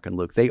 Matthew, Mark, and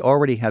Luke, they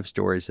already have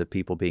stories of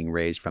people being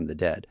raised from the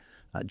dead.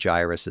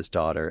 Jairus'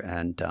 daughter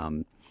and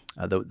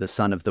the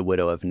son of the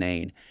widow of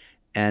Nain.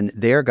 And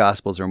their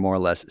gospels are more or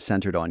less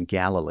centered on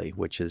Galilee,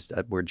 which is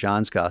where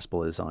John's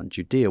gospel is on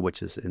Judea,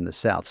 which is in the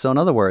south. So in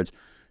other words,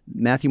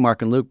 Matthew,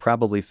 Mark, and Luke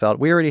probably felt,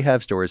 we already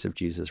have stories of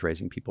Jesus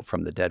raising people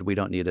from the dead. We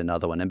don't need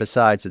another one. And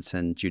besides, it's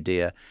in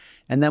Judea.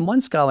 And then one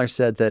scholar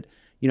said that,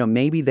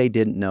 maybe they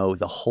didn't know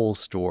the whole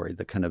story,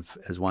 the kind of,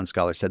 as one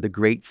scholar said, the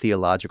great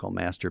theological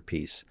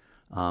masterpiece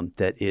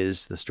that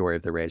is the story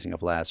of the raising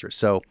of Lazarus.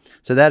 So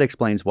that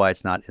explains why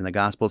it's not in the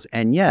Gospels.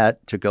 And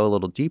yet, to go a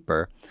little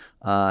deeper,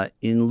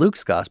 in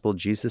Luke's Gospel,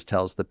 Jesus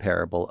tells the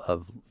parable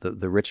of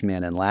the rich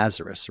man and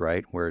Lazarus,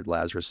 right? Where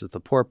Lazarus is the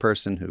poor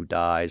person who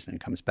dies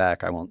and comes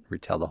back. I won't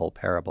retell the whole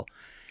parable.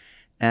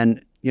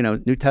 And,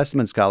 New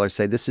Testament scholars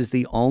say this is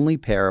the only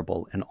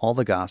parable in all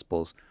the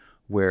Gospels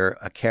where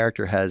a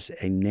character has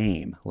a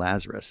name,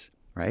 Lazarus,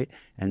 right?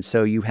 And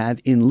so you have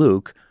in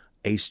Luke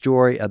a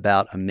story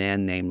about a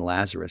man named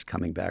Lazarus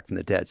coming back from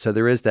the dead. So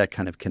there is that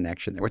kind of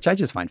connection there, which I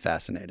just find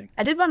fascinating.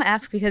 I did want to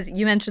ask, because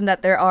you mentioned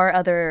that there are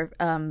other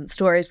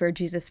stories where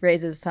Jesus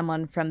raises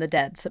someone from the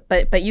dead,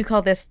 but you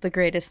call this the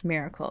greatest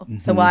miracle.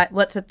 So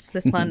what sets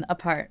this one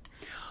apart?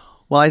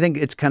 Well, I think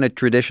it's kind of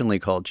traditionally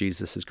called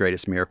Jesus'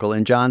 greatest miracle.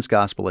 In John's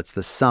gospel, it's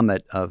the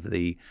summit of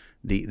the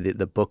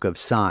book of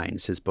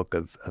signs, his book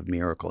of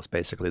miracles,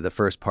 basically, the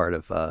first part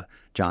of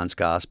John's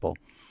gospel.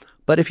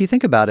 But if you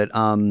think about it,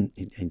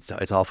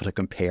 it's awful to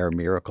compare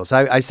miracles.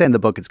 I say in the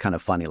book, it's kind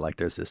of funny, like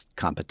there's this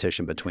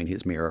competition between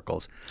his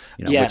miracles,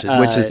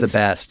 which is the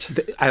best.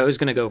 I was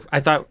going to go,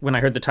 I thought when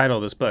I heard the title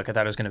of this book, I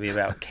thought it was going to be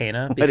about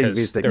Cana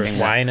because there was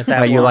wine at that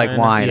point. You like I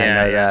wine,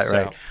 know that,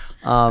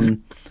 right?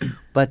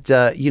 But,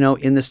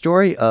 in the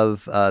story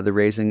of the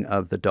raising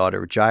of the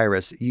daughter of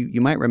Jairus,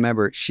 you might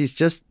remember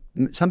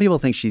some people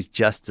think she's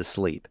just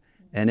asleep.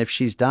 And if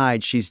she's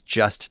died, she's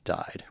just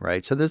died,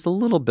 right? So there's a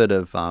little bit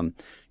of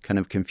kind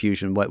of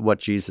confusion what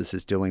Jesus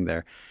is doing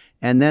there.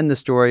 And then the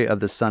story of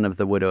the son of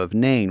the widow of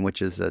Nain,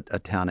 which is a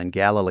town in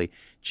Galilee.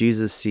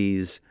 Jesus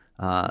sees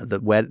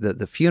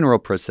the funeral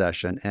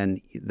procession,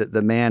 and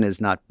the man has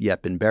not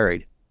yet been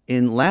buried.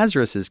 In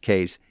Lazarus's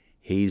case,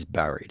 he's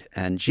buried.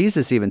 And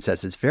Jesus even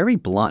says, it's very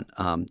blunt.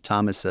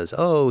 Thomas says,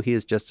 oh, he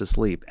is just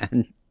asleep.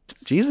 And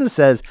Jesus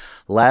says,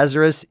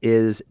 Lazarus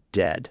is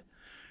dead,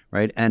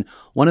 right? And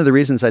one of the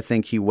reasons I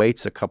think he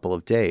waits a couple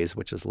of days,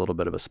 which is a little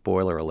bit of a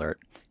spoiler alert,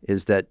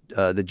 is that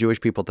the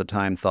Jewish people at the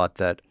time thought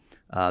that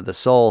the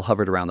soul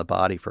hovered around the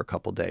body for a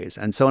couple of days.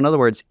 And so in other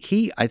words,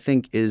 he, I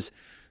think, is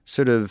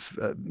sort of,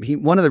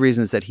 one of the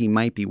reasons that he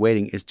might be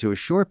waiting is to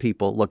assure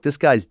people, look, this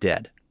guy's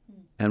dead.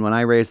 And when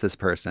I raise this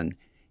person,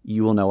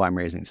 you will know I'm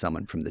raising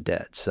someone from the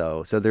dead.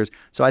 So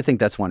I think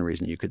that's one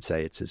reason you could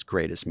say it's his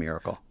greatest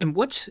miracle. And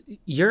what's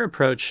your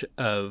approach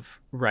of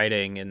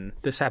writing? And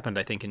this happened,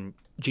 I think, in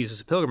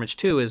Jesus' Pilgrimage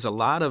too, is a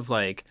lot of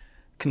like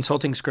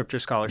consulting scripture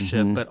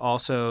scholarship, but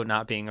also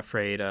not being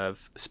afraid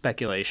of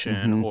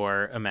speculation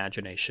or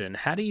imagination.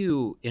 How do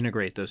you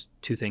integrate those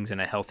two things in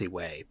a healthy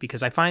way?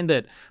 Because I find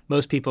that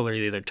most people are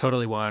either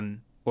totally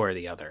one or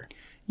the other.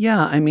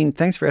 Yeah, I mean,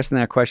 thanks for asking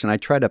that question. I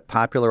try to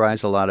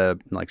popularize a lot of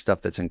like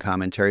stuff that's in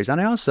commentaries,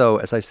 and I also,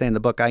 as I say in the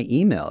book, I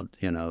emailed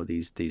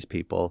these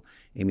people: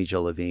 Amy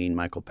Jill Levine,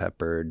 Michael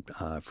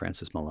Peppard,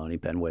 Francis Maloney,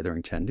 Ben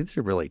Witherington. These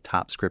are really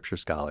top scripture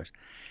scholars.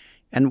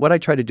 And what I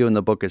try to do in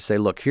the book is say,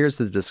 look, here's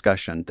the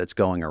discussion that's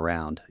going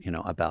around,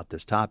 about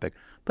this topic.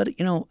 But,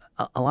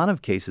 a lot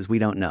of cases we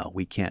don't know,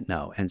 we can't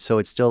know. And so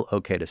it's still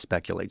okay to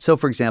speculate. So,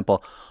 for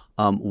example,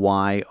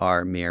 why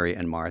are Mary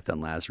and Martha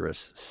and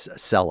Lazarus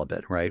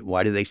celibate, right?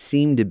 Why do they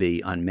seem to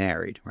be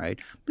unmarried, right?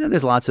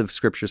 There's lots of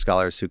scripture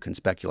scholars who can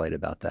speculate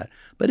about that.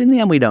 But in the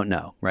end, we don't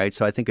know, right?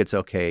 So I think it's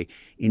okay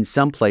in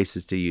some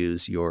places to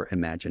use your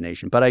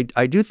imagination. But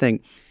I do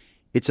think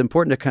it's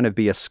important to kind of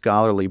be a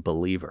scholarly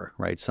believer,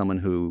 right? Someone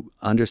who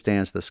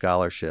understands the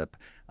scholarship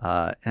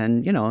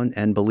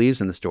and believes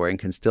in the story and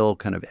can still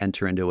kind of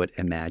enter into it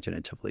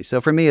imaginatively.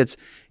 So for me, it's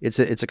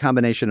a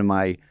combination of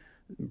a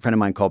friend of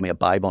mine called me a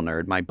Bible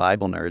nerd, my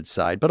Bible nerd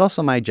side, but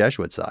also my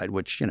Jesuit side,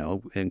 which,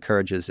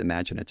 encourages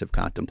imaginative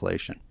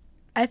contemplation.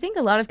 I think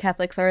a lot of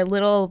Catholics are a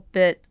little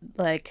bit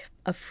like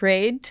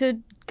afraid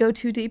to go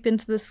too deep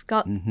into the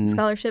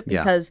scholarship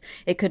because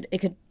it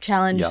could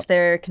challenge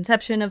their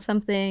conception of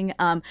something.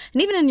 And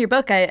even in your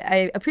book,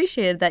 I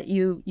appreciated that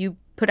you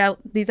put out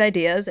these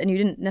ideas and you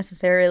didn't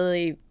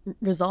necessarily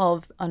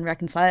resolve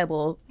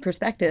unreconcilable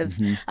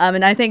perspectives.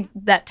 And I think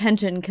that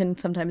tension can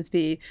sometimes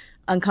be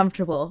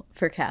uncomfortable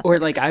for Catholics. Or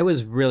like I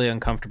was really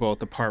uncomfortable at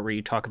the part where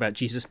you talk about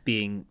Jesus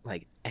being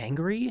like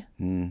angry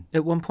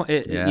at one point,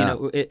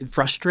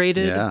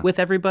 frustrated with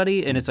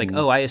everybody. And it's like,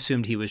 oh, I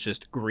assumed he was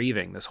just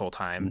grieving this whole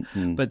time.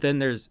 But then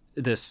there's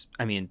this,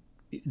 I mean,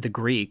 the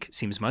Greek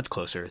seems much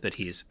closer that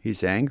he's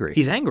angry.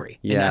 He's angry.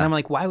 Yeah. And I'm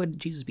like, why would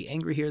Jesus be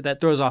angry here?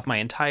 That throws off my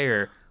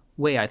entire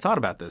way I thought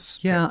about this.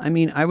 Yeah, I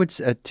mean, I would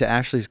to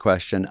Ashley's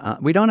question,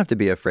 we don't have to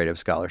be afraid of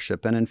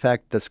scholarship. And in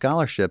fact, the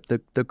scholarship,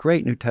 the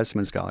great New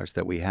Testament scholars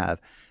that we have,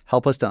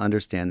 help us to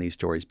understand these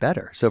stories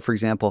better. So, for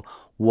example,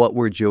 what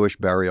were Jewish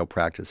burial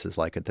practices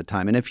like at the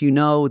time? And if you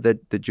know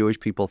that the Jewish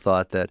people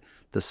thought that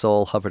the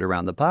soul hovered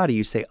around the body,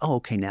 you say, oh,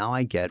 okay, now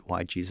I get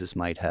why Jesus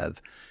might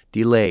have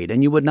delayed.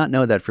 And you would not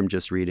know that from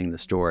just reading the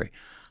story.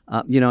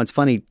 It's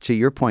funny, to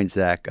your point,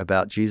 Zach,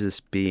 about Jesus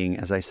being,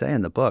 as I say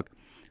in the book,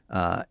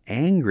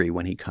 angry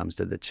when he comes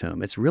to the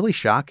tomb. It's really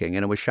shocking,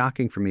 and it was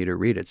shocking for me to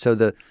read it.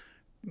 So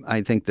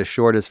I think the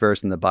shortest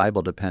verse in the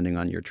Bible, depending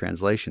on your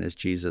translation, is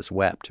Jesus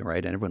wept,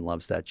 right? And everyone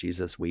loves that.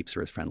 Jesus weeps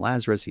for his friend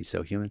Lazarus. He's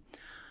so human.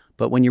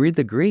 But when you read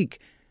the Greek,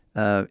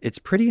 it's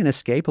pretty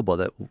inescapable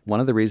that one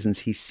of the reasons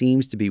he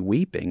seems to be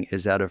weeping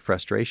is out of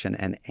frustration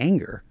and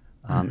anger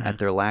at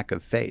their lack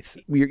of faith.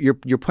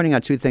 You're pointing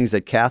out two things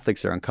that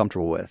Catholics are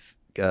uncomfortable with.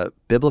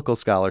 Biblical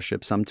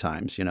scholarship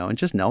sometimes, and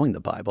just knowing the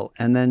Bible,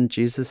 and then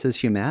Jesus'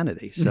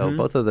 humanity. So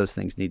both of those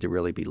things need to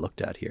really be looked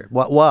at here,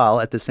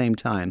 while at the same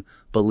time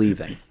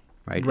believing,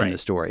 right, in the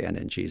story and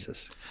in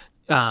Jesus.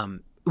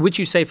 Would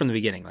you say from the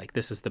beginning, like,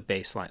 this is the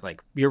baseline?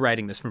 Like, you're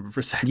writing this from a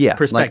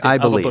perspective like I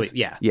believe. of a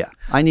belief. Yeah.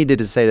 I needed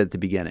to say it at the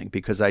beginning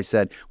because I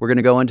said, we're going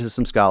to go into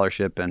some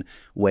scholarship and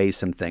weigh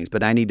some things.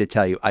 But I need to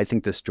tell you, I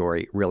think this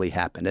story really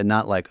happened. And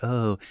not like,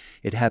 oh,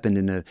 it happened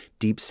in a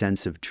deep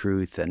sense of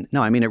truth. And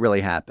no, I mean, it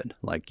really happened.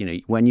 Like,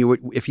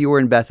 if you were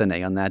in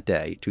Bethany on that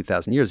day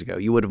 2,000 years ago,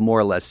 you would have more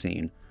or less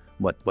seen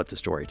what the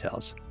story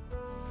tells.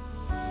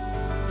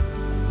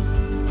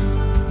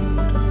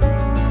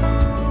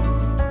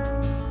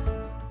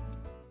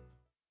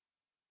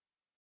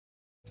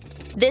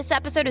 This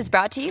episode is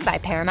brought to you by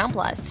Paramount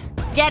Plus.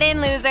 Get in,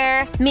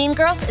 loser! Mean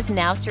Girls is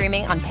now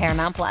streaming on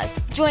Paramount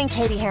Plus. Join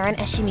Katie Heron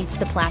as she meets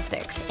the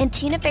plastics in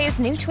Tina Fey's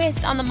new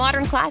twist on the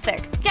modern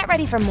classic. Get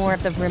ready for more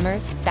of the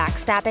rumors,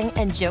 backstabbing,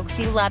 and jokes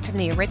you loved from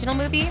the original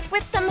movie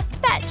with some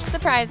fetch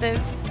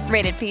surprises.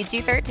 Rated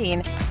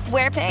PG-13.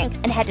 Wear pink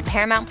and head to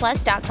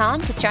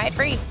ParamountPlus.com to try it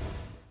free.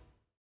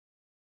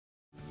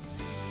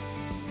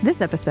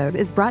 This episode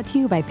is brought to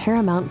you by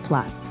Paramount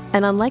Plus.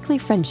 An unlikely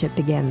friendship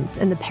begins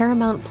in the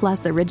Paramount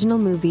Plus original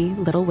movie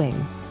Little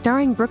Wing,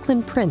 starring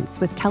Brooklyn Prince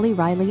with Kelly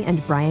Riley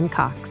and Brian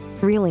Cox.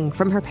 Reeling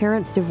from her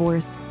parents'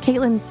 divorce,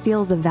 Caitlin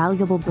steals a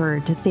valuable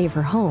bird to save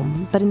her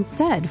home, but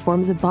instead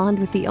forms a bond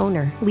with the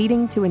owner,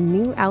 leading to a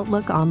new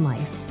outlook on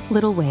life.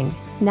 Little Wing,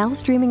 now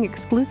streaming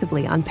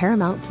exclusively on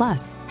Paramount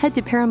Plus. Head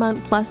to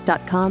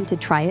ParamountPlus.com to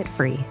try it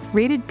free.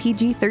 Rated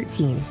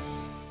PG-13.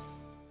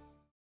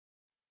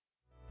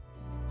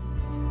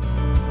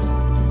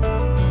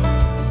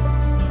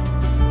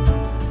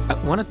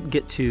 I want to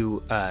get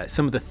to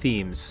some of the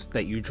themes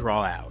that you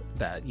draw out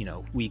that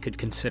we could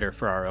consider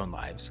for our own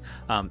lives.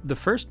 The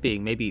first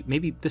being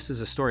maybe this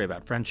is a story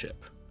about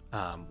friendship,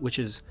 which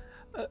is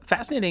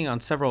fascinating on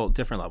several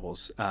different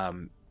levels.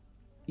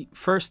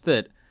 First,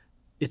 that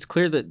it's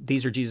clear that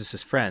these are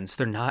Jesus's friends;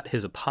 they're not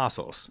his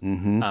apostles.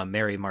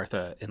 Mary,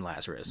 Martha, and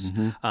Lazarus,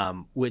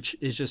 which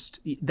is just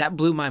that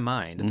blew my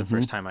mind the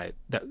first time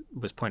that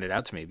was pointed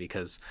out to me,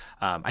 because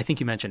I think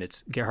you mentioned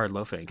it's Gerhard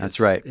Loeffling. That's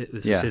right. It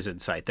was his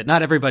insight that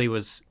not everybody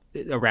was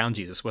around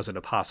Jesus was an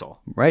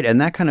apostle. Right, and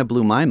that kind of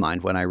blew my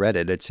mind when I read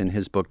it. It's in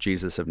his book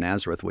Jesus of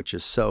Nazareth, which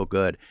is so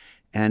good.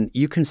 And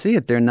you can see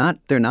it. They're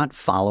not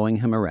following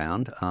him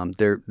around.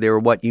 They're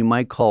what you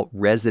might call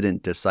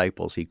resident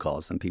disciples. He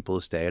calls them, people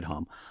who stay at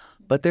home.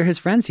 But they're his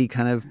friends. He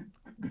kind of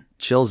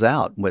chills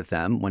out with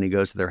them when he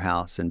goes to their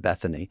house in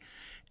Bethany.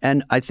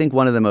 And I think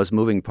one of the most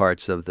moving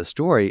parts of the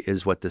story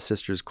is what the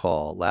sisters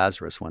call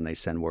Lazarus when they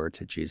send word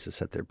to Jesus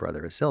that their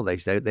brother is ill. They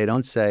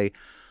don't say,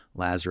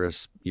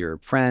 Lazarus, your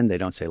friend. They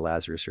don't say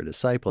Lazarus, your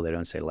disciple. They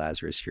don't say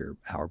Lazarus,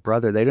 our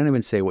brother. They don't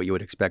even say what you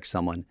would expect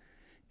someone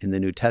in the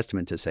New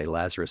Testament to say,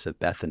 Lazarus of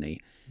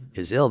Bethany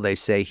is ill. They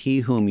say,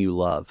 he whom you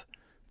love.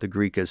 The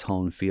Greek is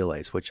hon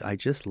philes, which I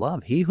just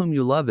love. He whom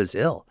you love is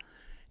ill.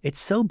 It's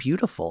so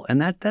beautiful.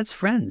 And that's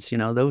friends,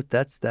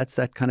 that's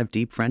that kind of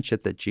deep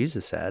friendship that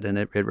Jesus had. And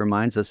it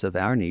reminds us of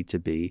our need to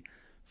be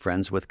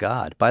friends with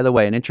God. By the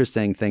way, an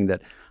interesting thing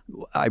that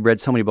I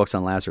read so many books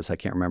on Lazarus, I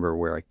can't remember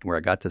where I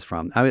got this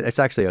from. It's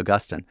actually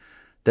Augustine,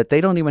 that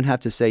they don't even have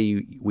to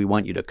say, we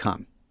want you to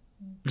come,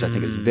 which I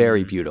think is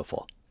very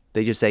beautiful.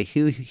 They just say,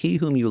 he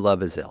whom you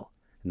love is ill.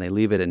 And they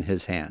leave it in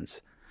his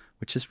hands,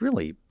 which is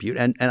really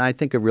beautiful. And I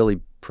think a really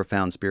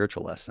profound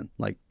spiritual lesson.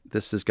 Like,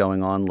 this is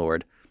going on,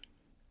 Lord.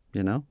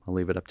 I'll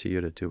leave it up to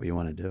you to do what you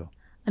want to do.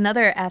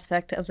 Another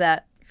aspect of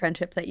that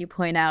friendship that you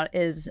point out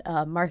is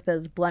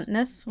Martha's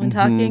bluntness when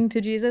talking to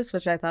Jesus,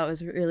 which I thought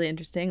was really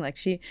interesting. Like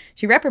she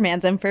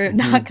reprimands him for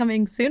not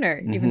coming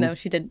sooner, even though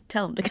she didn't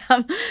tell him to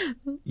come.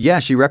 Yeah,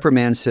 she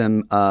reprimands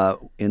him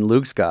in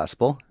Luke's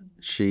gospel.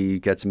 She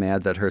gets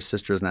mad that her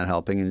sister is not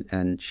helping,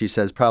 and she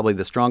says probably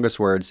the strongest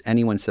words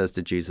anyone says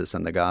to Jesus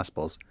in the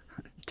gospels: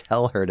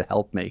 tell her to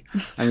help me.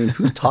 I mean,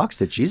 who talks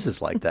to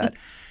Jesus like that?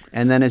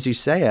 And then, as you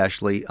say,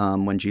 Ashley,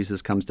 when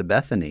Jesus comes to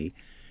Bethany,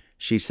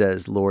 she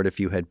says, Lord, if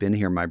you had been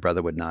here, my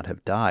brother would not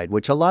have died,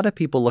 which a lot of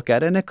people look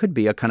at, and it could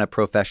be a kind of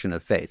profession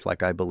of faith.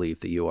 Like, I believe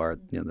that you are,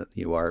 that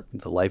you are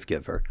the life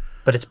giver.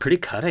 But it's pretty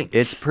cutting.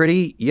 It's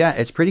pretty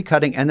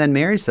cutting. And then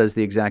Mary says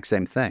the exact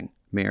same thing.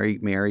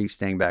 Mary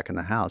staying back in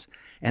the house.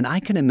 And I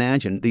can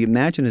imagine, the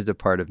imaginative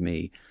part of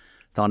me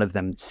thought of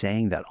them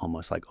saying that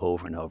almost like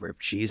over and over. If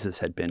Jesus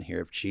had been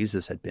here,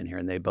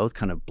 and they both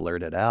kind of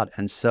blurt it out.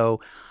 And so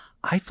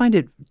I find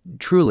it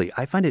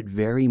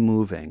very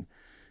moving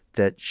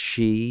that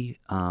she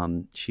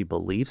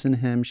believes in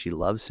him, she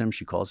loves him,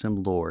 she calls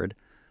him Lord,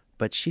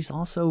 but she's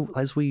also,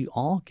 as we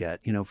all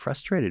get,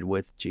 frustrated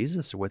with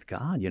Jesus or with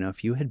God.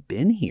 If you had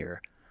been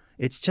here,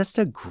 it's just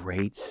a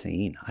great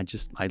scene.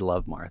 I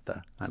love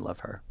Martha. I love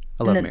her.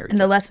 I love Mary. And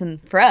the lesson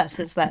for us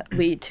is that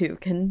we too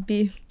can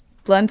be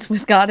blunt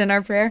with God in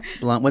our prayer.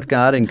 Blunt with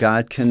God, and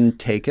God can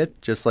take it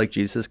just like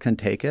Jesus can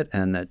take it,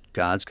 and that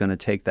God's going to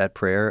take that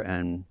prayer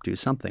and do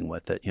something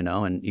with it,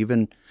 And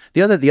even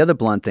the other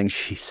blunt thing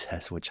she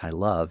says, which I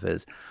love,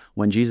 is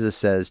when Jesus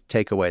says,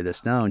 take away the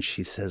stone,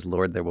 she says,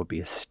 Lord, there will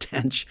be a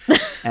stench.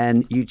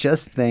 And you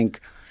just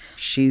think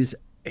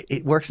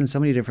it works in so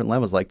many different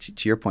levels. Like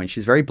to your point,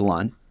 she's very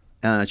blunt.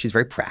 She's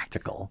very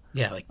practical.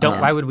 Yeah, like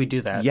why would we do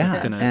that? Yeah,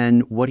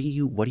 and what are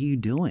you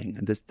doing?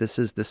 This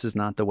is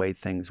not the way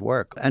things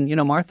work. And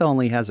Martha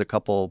only has a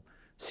couple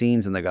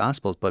scenes in the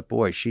Gospels, but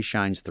boy, she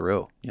shines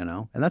through.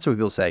 And that's what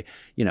people say.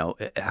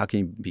 How can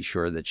you be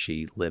sure that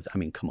she lived? I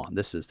mean, come on,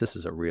 this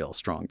is a real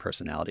strong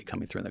personality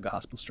coming through in the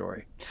Gospel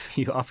story.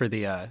 You offer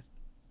the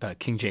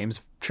King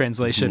James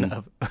translation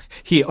of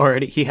he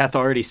hath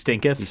already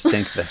stinketh. He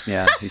stinketh,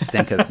 yeah, he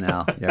stinketh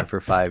now, yeah, for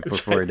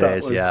 4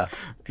 days, yeah,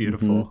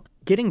 beautiful. Mm-hmm.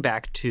 Getting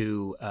back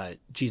to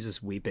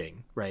Jesus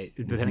weeping, right?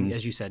 Depending,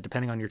 as you said,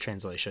 depending on your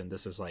translation,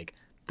 this is like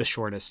the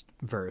shortest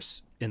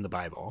verse in the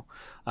Bible.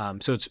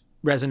 So it's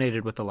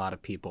resonated with a lot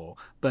of people,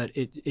 but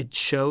it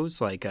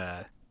shows like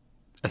a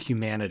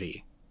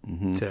humanity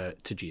to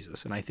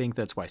Jesus. And I think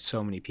that's why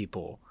so many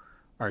people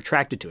are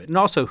attracted to it. And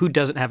also, who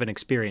doesn't have an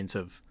experience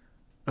of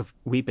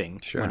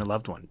weeping when a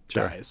loved one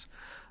dies?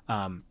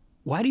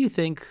 Why do you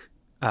think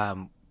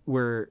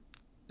we're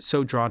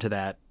so drawn to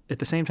that? At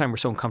the same time, we're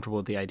so uncomfortable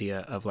with the idea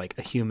of like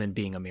a human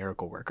being a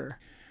miracle worker.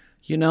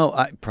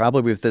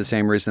 Probably with the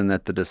same reason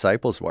that the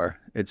disciples were.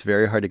 It's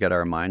very hard to get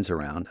our minds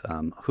around.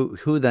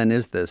 Who then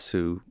is this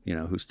who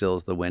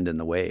stills the wind and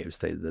the waves?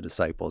 The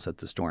disciples at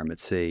the storm at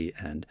sea.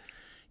 And,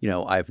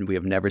 we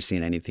have never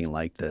seen anything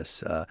like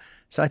this.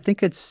 So I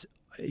think it's,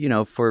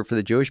 for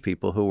the Jewish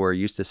people who were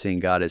used to seeing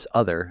God as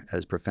other,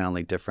 as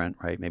profoundly different,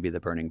 right? Maybe the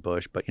burning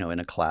bush, but, in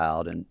a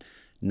cloud and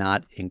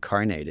not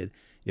incarnated,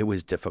 it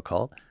was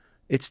difficult.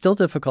 It's still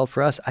difficult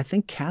for us. I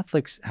think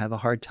Catholics have a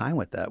hard time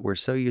with that. We're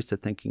so used to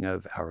thinking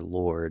of our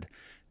Lord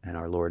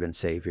and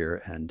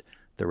Savior and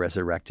the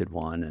resurrected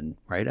one, and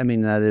right? I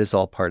mean, that is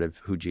all part of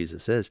who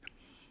Jesus is.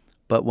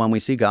 But when we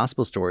see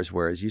gospel stories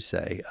where, as you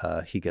say,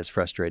 he gets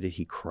frustrated,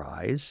 he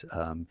cries,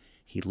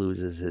 he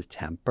loses his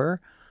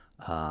temper,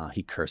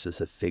 he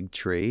curses a fig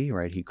tree,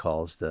 right? He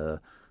calls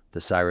the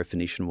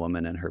Syrophoenician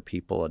woman and her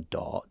people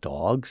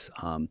dogs.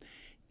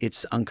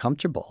 It's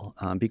uncomfortable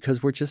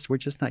because we're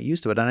just not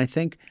used to it. And I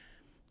think,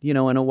 in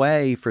a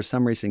way, for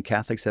some reason,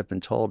 Catholics have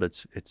been told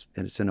it's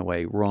in a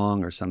way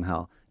wrong or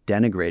somehow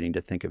denigrating to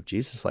think of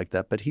Jesus like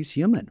that. But he's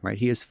human, right?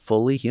 He is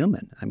fully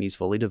human. I mean, he's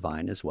fully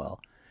divine as well.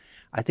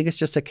 I think it's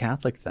just a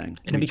Catholic thing.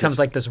 And it becomes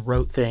like this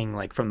rote thing,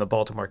 like from the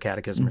Baltimore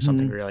Catechism or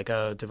something, where you're like,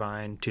 oh,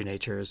 divine, two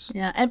natures.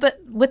 Yeah, but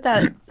with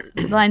that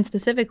line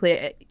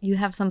specifically, you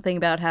have something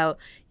about how,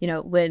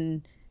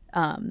 when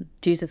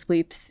Jesus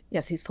weeps,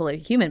 yes, he's fully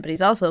human, but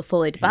he's also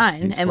fully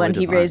divine. He's and when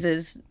fully he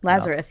raises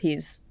Lazarus,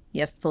 he's,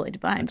 yes, fully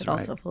divine, That's but right.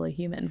 also fully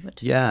human.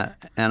 Yeah,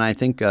 and I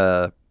think,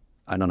 I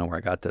don't know where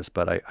I got this,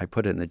 but I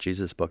put it in the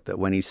Jesus book that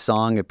when he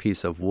sawing a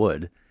piece of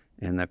wood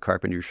in the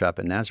carpenter shop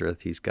in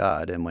Nazareth, he's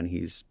God, and when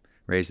he's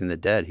raising the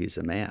dead, he's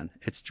a man.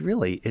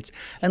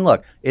 And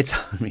look, it's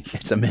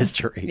a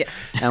mystery,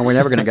 and we're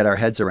never going to get our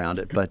heads around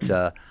it.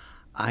 But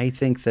I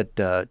think that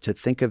to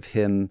think of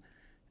him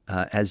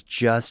as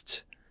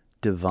just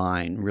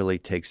divine really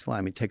takes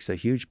a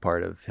huge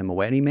part of him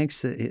away, and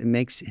it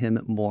makes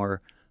him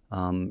more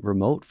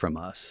remote from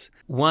us.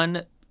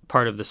 One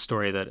part of the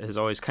story that has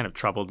always kind of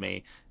troubled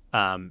me,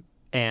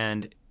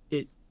 and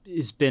it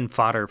has been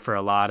fodder for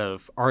a lot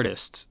of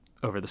artists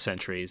over the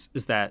centuries,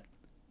 is that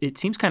it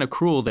seems kind of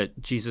cruel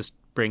that Jesus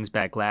brings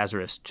back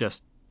Lazarus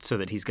just so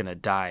that he's going to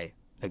die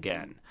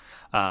again.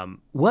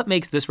 What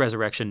makes this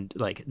resurrection,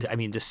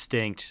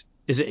 distinct?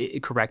 Is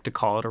it correct to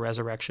call it a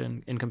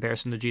resurrection in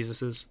comparison to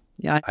Jesus's?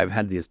 Yeah, I've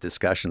had these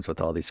discussions with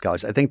all these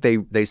scholars. I think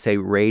they say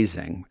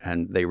raising,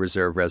 and they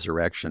reserve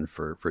resurrection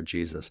for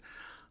Jesus.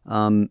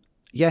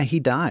 Yeah, he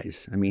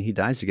dies. I mean, he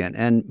dies again.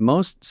 And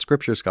most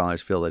scripture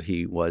scholars feel that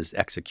he was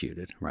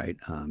executed, right?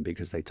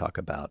 Because they talk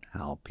about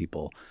how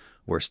people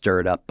were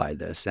stirred up by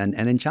this. And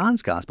in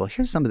John's gospel,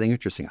 here's something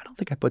interesting. I don't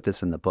think I put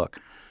this in the book,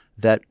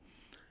 that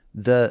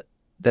the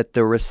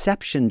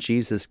reception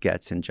Jesus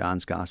gets in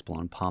John's gospel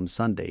on Palm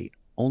Sunday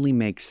only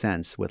makes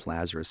sense with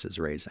Lazarus's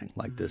raising.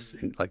 Like this,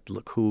 like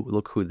look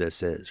who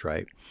this is,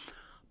 right?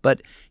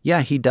 But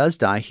yeah, he does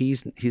die.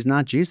 He's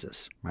not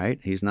Jesus, right?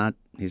 He's not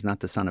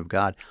the Son of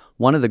God.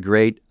 One of the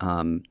great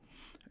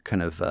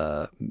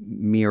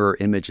mirror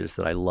images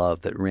that I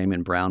love that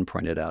Raymond Brown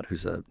pointed out,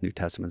 who's a New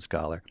Testament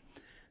scholar,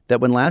 that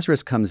when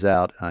Lazarus comes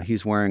out,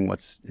 he's wearing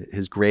what's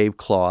his grave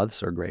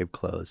cloths or grave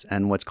clothes,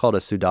 and what's called a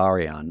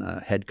sudarion, a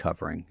head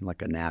covering,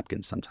 like a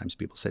napkin. Sometimes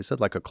people say, so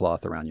like a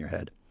cloth around your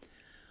head.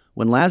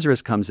 When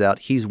Lazarus comes out,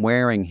 he's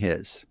wearing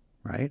his,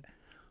 right?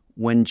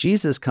 When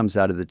Jesus comes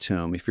out of the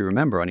tomb, if you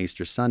remember on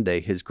Easter Sunday,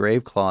 his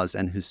grave cloths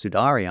and his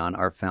sudarion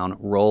are found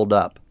rolled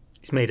up.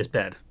 He's made his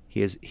bed.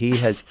 He has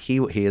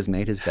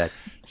made his bed.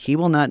 He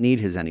will not need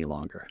his any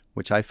longer,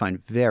 which I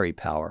find very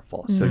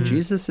powerful. So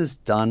Jesus is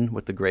done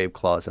with the grave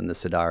cloths and the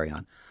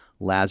sudarion.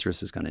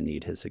 Lazarus is going to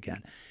need his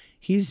again.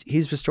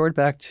 He's restored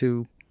back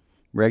to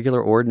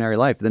regular, ordinary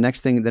life. The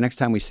next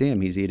time we see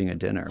him, he's eating a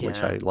dinner,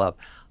 which I love.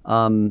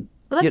 Well,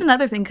 that's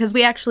another thing, because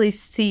we actually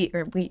see,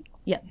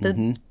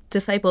 the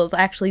disciples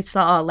actually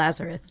saw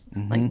Lazarus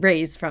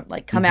raised from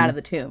come out of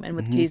the tomb, and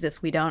with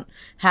Jesus we don't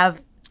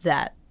have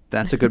that.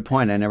 That's a good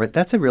point.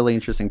 That's a really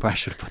interesting point. I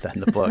should have put that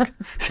in the book.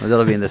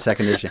 That'll be in the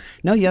second edition.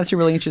 No, yeah, that's a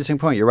really interesting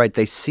point. You're right.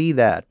 They see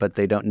that, but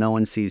no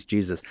one sees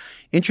Jesus.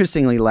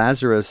 Interestingly,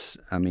 Lazarus,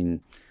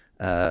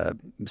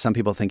 some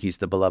people think he's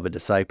the beloved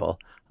disciple.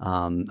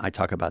 I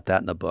talk about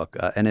that in the book.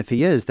 And if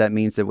he is, that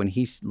means that when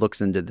he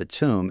looks into the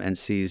tomb and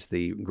sees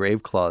the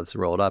grave cloths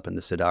rolled up and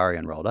the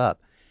sudarion rolled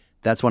up,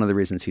 that's one of the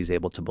reasons he's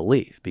able to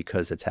believe,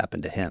 because it's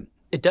happened to him.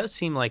 It does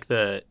seem like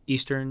the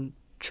Eastern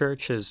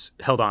Church has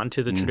held on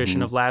to the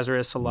tradition of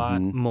Lazarus a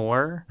lot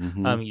more.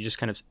 You just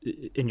kind of,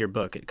 in your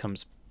book, it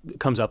comes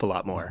up a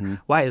lot more.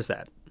 Why is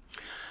that?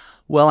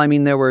 Well, I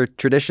mean, there were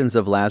traditions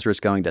of Lazarus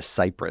going to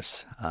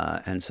Cyprus,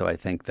 and so I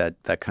think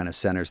that kind of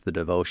centers the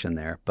devotion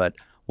there. But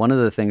one of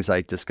the things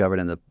I discovered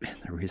in the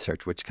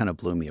research, which kind of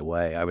blew me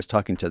away, I was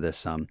talking to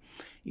this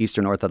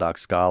Eastern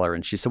Orthodox scholar,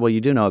 and she said, well, you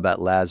do know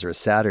about Lazarus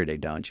Saturday,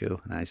 don't you?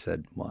 And I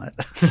said, what?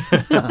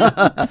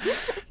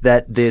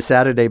 That the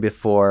Saturday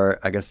before,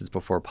 I guess it's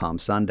before Palm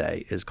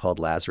Sunday, is called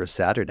Lazarus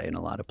Saturday in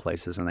a lot of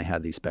places, and they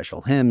have these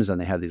special hymns, and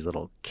they have these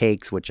little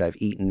cakes, which I've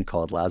eaten,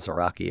 called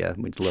Lazarakia,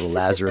 which little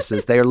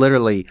Lazaruses. They are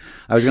literally,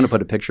 I was going to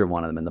put a picture of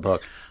one of them in the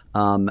book.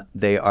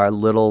 They are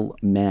little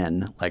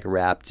men,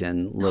 wrapped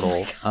in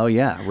little,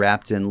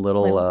 wrapped in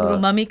little... little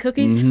mummy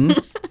cookies?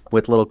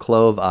 With little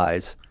clove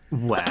eyes.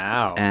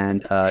 Wow.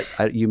 And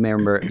you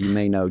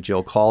may know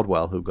Jill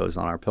Caldwell, who goes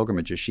on our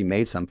pilgrimages. She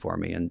made some for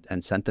me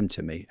and sent them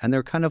to me. And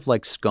they're kind of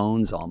like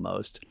scones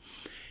almost.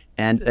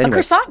 And anyway, a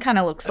croissant kind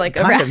of looks like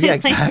a kind of, yeah,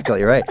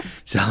 exactly, right.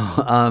 So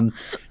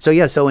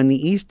in the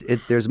East,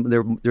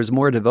 there's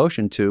more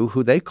devotion to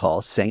who they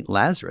call Saint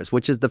Lazarus,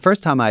 which is the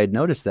first time I had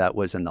noticed that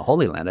was in the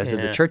Holy Land. I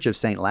said the Church of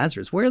Saint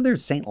Lazarus. Where are there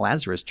Saint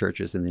Lazarus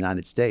churches in the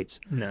United States?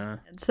 No.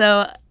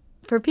 So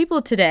for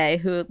people today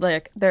who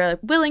they're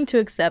willing to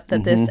accept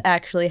that this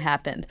actually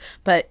happened,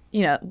 but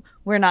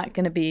we're not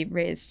going to be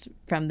raised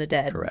from the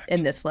dead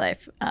in this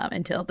life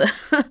until the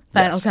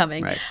final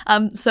coming. Right.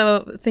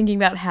 So thinking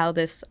about how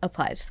this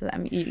applies to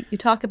them, you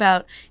talk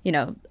about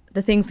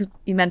the things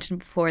you mentioned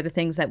before, the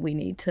things that we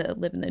need to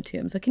live in the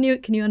tomb. So can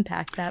you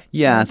unpack that?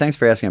 Yeah, thanks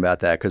for asking about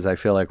that, because I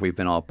feel like we've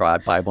been all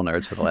broad Bible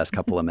nerds for the last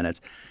couple of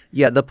minutes.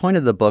 Yeah, the point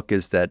of the book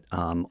is that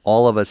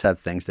all of us have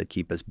things that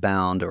keep us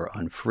bound or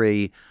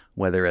unfree,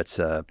 whether it's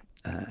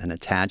an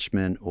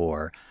attachment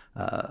or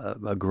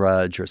a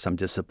grudge or some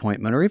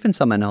disappointment or even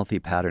some unhealthy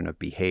pattern of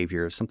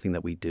behavior, something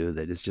that we do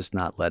that is just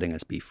not letting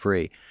us be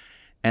free.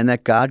 And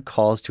that God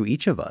calls to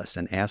each of us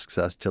and asks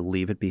us to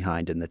leave it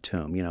behind in the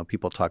tomb.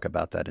 People talk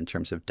about that in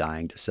terms of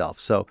dying to self.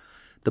 So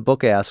the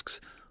book asks,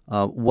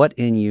 what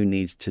in you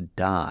needs to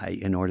die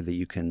in order that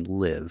you can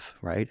live,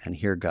 right? And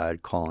hear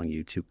God calling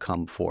you to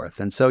come forth.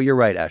 And so you're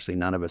right, Ashley,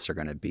 none of us are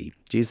going to be.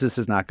 Jesus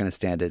is not going to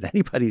stand at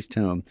anybody's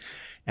tomb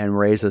and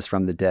raise us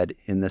from the dead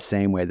in the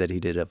same way that he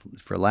did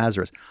for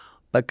Lazarus.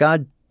 But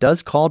God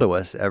does call to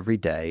us every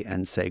day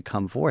and say,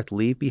 come forth,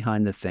 leave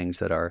behind the things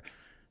that are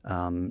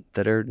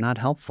not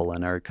helpful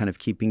and are kind of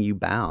keeping you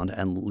bound,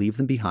 and leave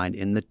them behind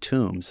in the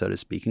tomb, so to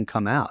speak, and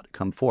come out,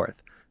 come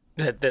forth.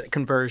 That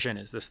conversion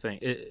is this thing,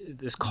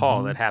 this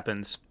call that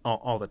happens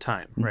all the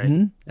time,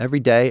 right?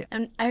 Every day.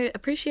 And I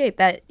appreciate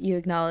that you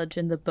acknowledge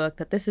in the book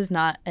that this is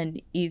not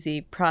an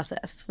easy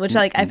process, which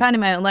I find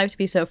in my own life to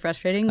be so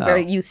frustrating, where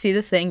you see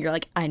this thing, you're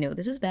like, I know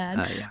this is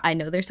bad. I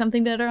know there's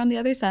something better on the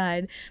other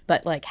side,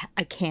 but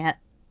I can't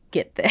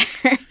get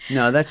there.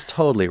 No, that's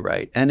totally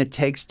right. And it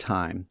takes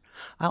time.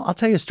 I'll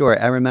tell you a story.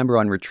 I remember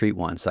on retreat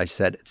once, I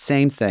said,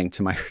 same thing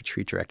to my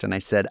retreat director. And I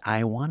said,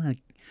 I want to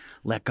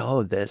let go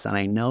of this. And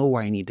I know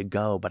where I need to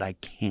go, but I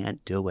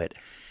can't do it.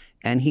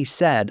 And he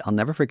said, I'll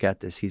never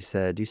forget this. He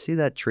said, do you see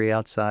that tree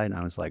outside? And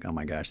I was like, oh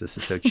my gosh, this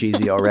is so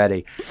cheesy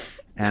already.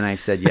 And I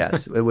said,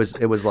 yes. It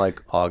was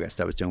like August.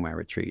 I was doing my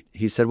retreat.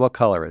 He said, what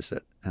color is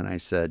it? And I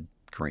said,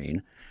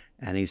 green.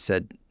 And he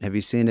said, have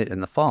you seen it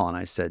in the fall? And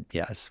I said,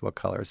 yes. What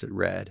color is it?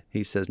 Red.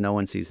 He says, no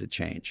one sees it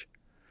change.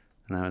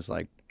 And I was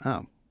like,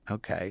 oh,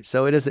 okay.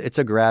 So it's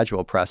a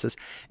gradual process.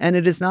 And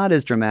it is not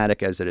as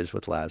dramatic as it is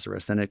with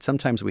Lazarus. And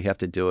sometimes we have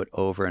to do it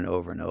over and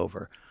over and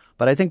over.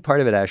 But I think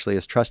part of it actually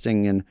is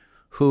trusting in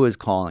who is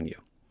calling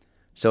you.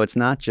 So it's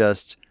not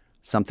just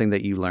something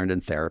that you learned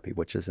in therapy,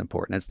 which is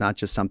important. It's not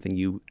just something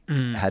you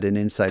had an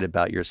insight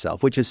about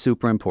yourself, which is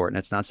super important.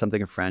 It's not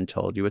something a friend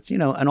told you. It's,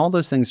 and all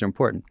those things are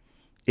important.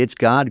 It's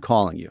God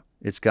calling you.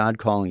 It's God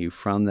calling you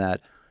from that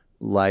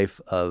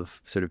life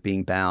of sort of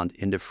being bound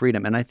into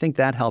freedom. And I think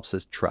that helps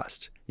us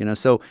trust.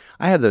 So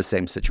I have those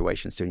same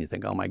situations too, and you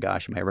think, oh my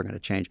gosh, am I ever going to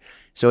change?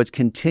 So it's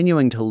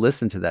continuing to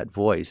listen to that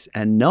voice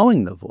and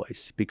knowing the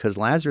voice, because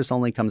Lazarus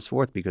only comes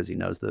forth because he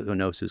knows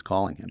who's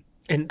calling him.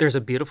 And there's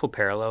a beautiful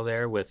parallel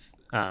there with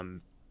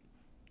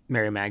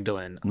Mary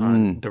Magdalene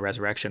on the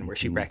resurrection, where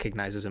she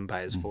recognizes him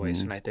by his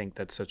voice. And I think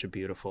that's such a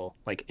beautiful,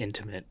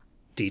 intimate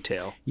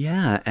detail.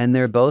 Yeah, and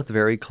they're both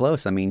very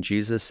close. I mean,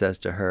 Jesus says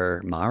to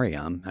her,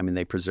 Mariam,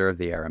 they preserve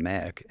the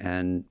Aramaic,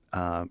 and,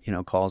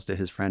 calls to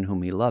his friend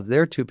whom he loved.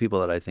 There are two people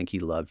that I think he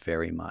loved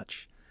very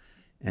much.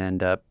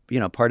 And,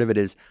 part of it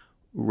is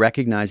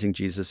recognizing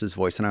Jesus's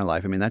voice in our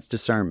life. That's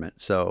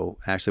discernment. So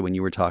actually, when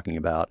you were talking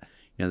about,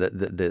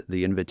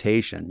 the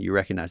invitation, you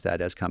recognize that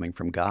as coming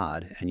from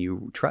God, and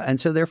and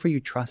so therefore you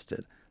trust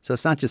it. So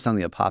it's not just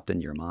something that popped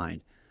in your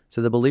mind.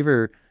 So the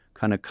believer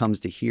kind of comes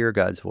to hear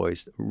God's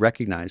voice,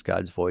 recognize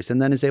God's voice, and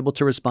then is able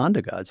to respond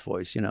to God's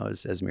voice,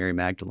 as Mary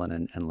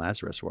Magdalene and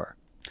Lazarus were.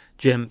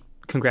 Jim,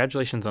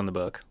 congratulations on the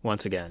book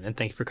once again, and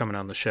thank you for coming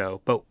on the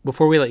show. But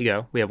before we let you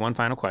go, we have one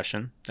final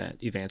question that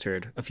you've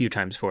answered a few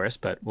times for us,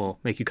 but we'll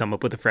make you come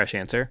up with a fresh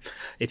answer.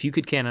 If you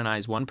could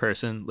canonize one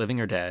person, living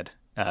or dead,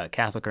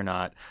 Catholic or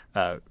not,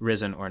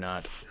 risen or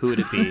not, who would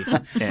it be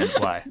and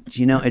why?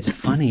 It's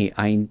funny.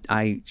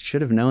 I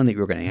should have known that you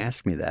were going to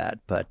ask me that,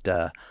 but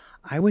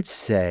I would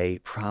say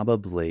Greg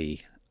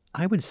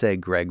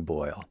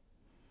Boyle.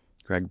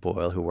 Greg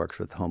Boyle, who works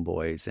with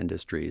Homeboys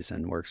Industries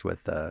and works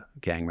with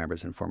gang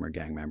members and former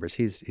gang members.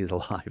 He's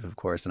alive, of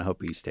course, and I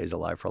hope he stays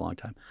alive for a long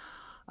time.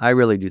 I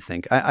really do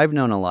think. I've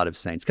known a lot of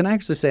saints. Can I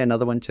actually say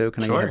another one too?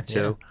 Can I have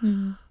two? Yeah.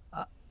 Mm-hmm.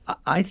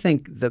 I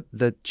think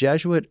the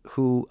Jesuit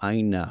who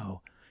I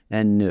know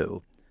and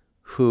knew,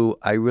 who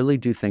I really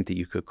do think that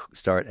you could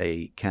start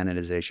a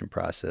canonization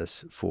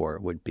process for,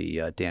 would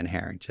be Dan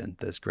Harrington,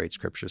 this great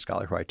scripture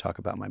scholar who I talk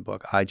about in my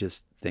book. I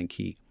just think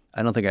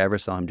I don't think I ever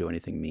saw him do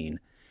anything mean.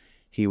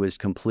 He was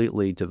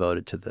completely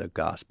devoted to the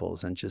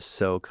Gospels and just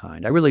so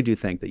kind. I really do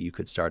think that you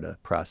could start a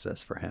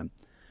process for him.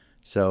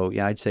 So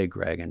yeah, I'd say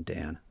Greg and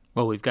Dan.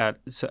 Well, we've got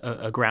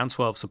a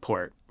groundswell of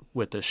support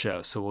with this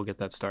show, so we'll get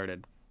that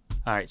started.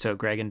 All right, so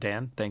Greg and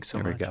Dan, thanks so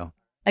much. There we go.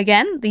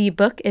 Again, the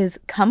book is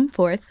Come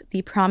Forth,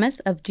 The Promise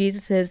of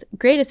Jesus'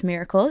 Greatest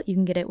Miracle. You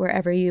can get it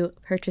wherever you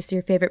purchase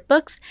your favorite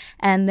books.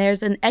 And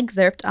there's an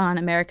excerpt on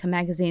America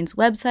Magazine's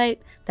website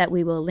that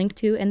we will link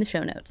to in the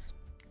show notes.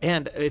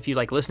 And if you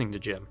like listening to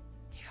Jim,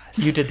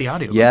 you did the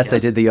audio. Yes, I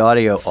did the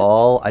audio.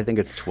 I think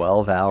it's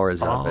 12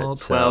 hours of it. All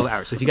 12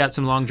 hours. So if you got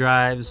some long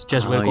drives,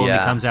 Jesuitical only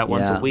comes out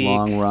once a week.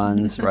 Long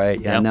runs, right?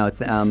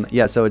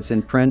 Yeah, so it's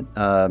in print,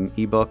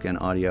 ebook, and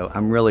audio.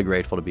 I'm really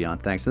grateful to be on.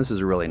 Thanks. This is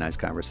a really nice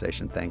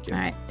conversation. Thank you. All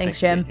right. Thanks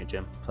Jim. For being here,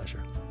 Jim.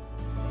 Pleasure.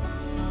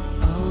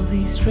 All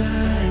these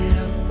dried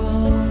up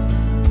bones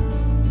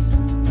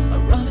are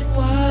running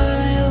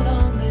wild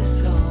on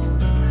this old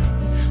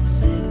night.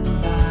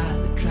 Sitting by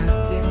the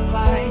traffic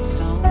lights,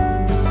 don't know.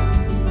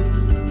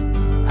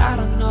 I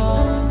don't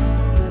know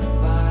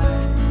if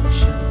I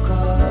should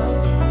go.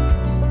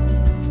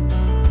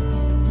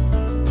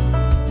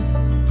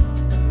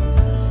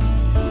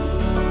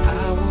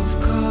 I once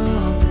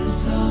called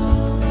this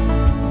home.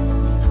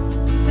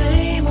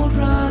 Same old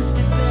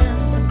rusty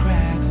fence and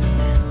cracks and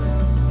dents,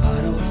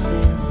 puddles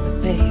in the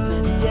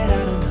pavement. Yet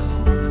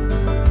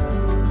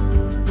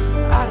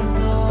I don't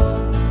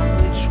know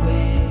which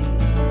way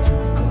to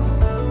go.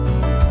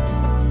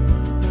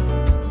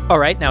 All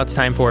right, now it's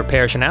time for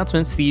parish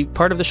announcements, the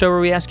part of the show where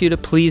we ask you to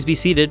please be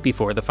seated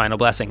before the final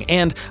blessing.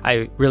 And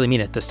I really mean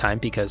it this time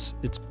because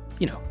it's,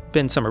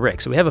 been summer break,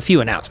 so we have a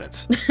few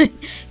announcements.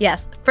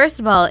 Yes.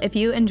 First of all, if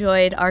you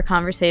enjoyed our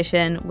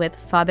conversation with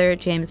Father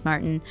James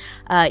Martin,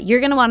 you're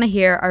going to want to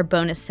hear our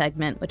bonus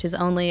segment, which is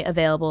only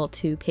available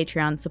to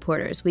Patreon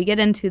supporters. We get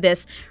into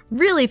this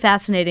really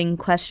fascinating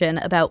question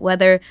about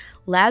whether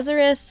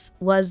Lazarus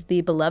was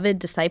the beloved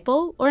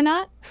disciple or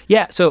not.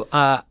 Yeah, so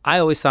I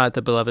always thought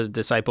the beloved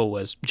disciple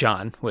was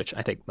John, which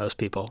I think most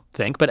people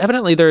think. But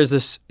evidently there is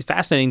this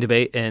fascinating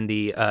debate in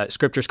the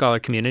scripture scholar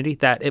community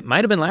that it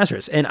might have been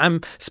Lazarus.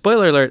 And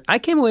spoiler alert, but I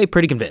came away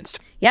pretty convinced.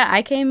 Yeah,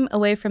 I came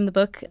away from the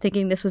book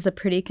thinking this was a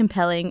pretty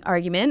compelling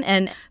argument.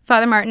 And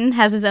Father Martin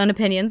has his own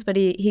opinions, but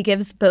he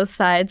gives both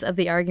sides of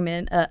the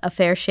argument a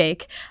fair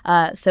shake.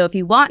 So if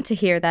you want to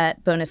hear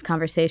that bonus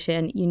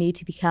conversation, you need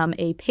to become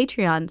a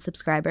Patreon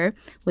subscriber,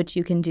 which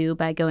you can do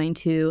by going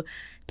to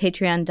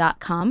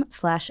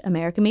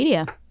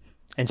patreon.com/AmericaMedia.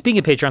 And speaking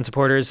of Patreon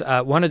supporters,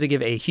 wanted to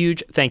give a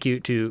huge thank you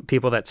to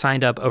people that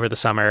signed up over the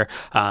summer.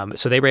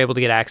 So they were able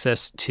to get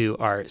access to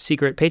our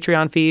secret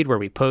Patreon feed where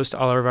we post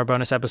all of our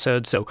bonus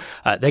episodes. So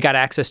they got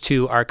access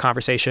to our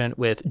conversation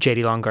with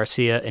J.D. Long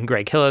Garcia and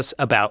Greg Hillis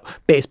about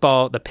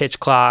baseball, the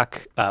pitch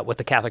clock, what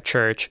the Catholic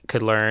Church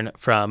could learn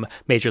from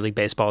Major League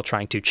Baseball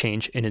trying to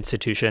change an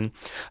institution.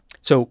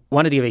 So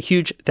wanted to give a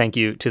huge thank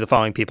you to the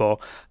following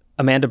people: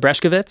 Amanda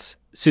Breshkovitz,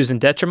 Susan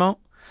Detremont,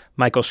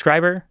 Michael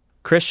Schreiber,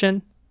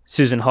 Christian,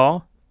 Susan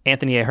Hall,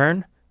 Anthony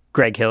Ahern,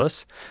 Greg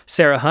Hillis,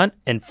 Sarah Hunt,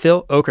 and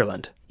Phil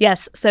Okerlund.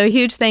 Yes, so a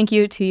huge thank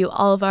you to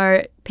all of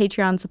our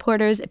Patreon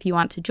supporters. If you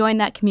want to join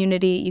that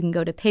community, you can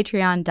go to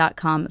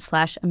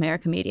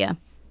patreon.com/AmericaMedia.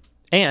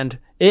 And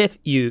if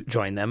you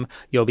join them,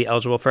 you'll be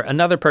eligible for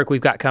another perk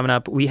we've got coming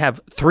up. We have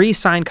 3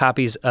 signed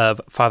copies of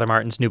Father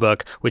Martin's new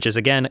book, which is,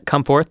 again,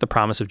 Come Forth, The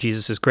Promise of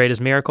Jesus'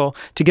 Greatest Miracle,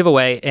 to give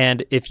away.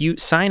 And if you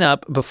sign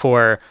up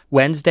before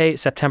Wednesday,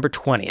 September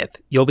 20th,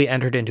 you'll be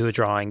entered into a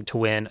drawing to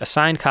win a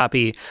signed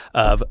copy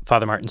of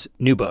Father Martin's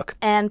new book.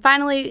 And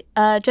finally,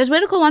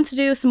 Jesuitical wants to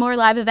do some more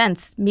live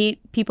events, meet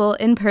people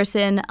in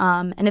person.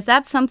 And if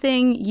that's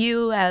something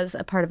you, as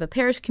a part of a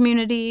parish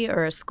community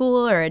or a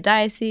school or a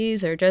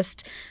diocese or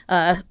just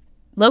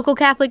local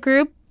Catholic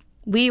group,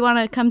 we want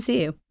to come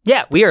see you.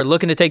 Yeah, we are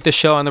looking to take this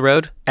show on the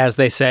road, as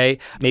they say.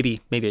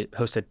 Maybe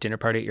host a dinner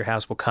party at your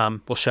house.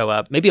 We'll show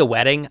up. Maybe a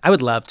wedding. I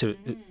would love to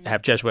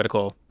have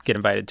Jesuitical get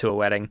invited to a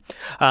wedding.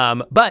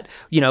 But,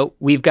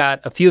 we've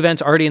got a few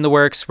events already in the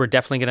works. We're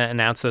definitely going to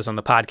announce those on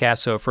the podcast.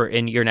 So if we're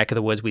in your neck of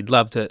the woods, we'd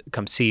love to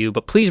come see you.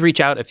 But please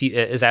reach out if you,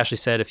 as Ashley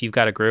said, if you've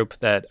got a group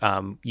that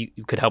you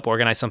could help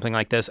organize something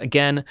like this.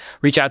 Again,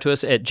 reach out to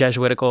us at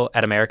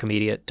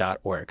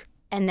jesuitical@americamedia.org.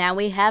 And now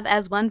we have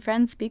As One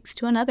Friend Speaks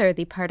to Another,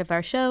 the part of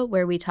our show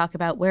where we talk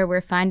about where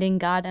we're finding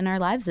God in our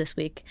lives this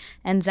week.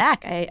 And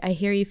Zach, I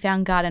hear you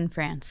found God in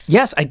France.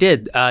 Yes, I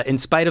did. In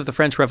spite of the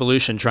French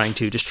Revolution trying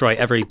to destroy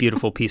every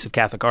beautiful piece of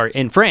Catholic art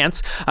in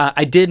France,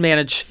 I did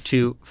manage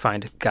to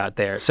find God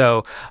there.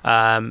 So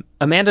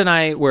Amanda and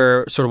I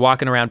were sort of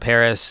walking around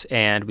Paris,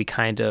 and we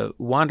kind of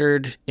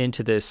wandered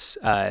into this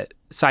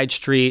side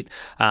street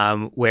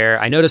where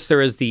I noticed there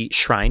was the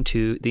shrine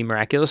to the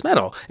Miraculous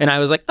Medal. And I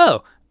was like,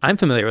 oh, I'm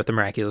familiar with the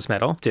Miraculous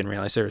Medal. Didn't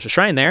realize there was a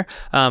shrine there.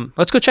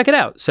 Let's go check it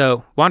out.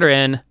 So wander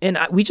in, and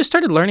we just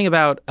started learning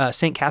about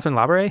St. Catherine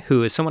Labouré,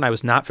 who is someone I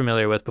was not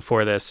familiar with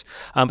before this,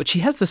 but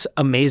she has this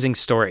amazing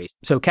story.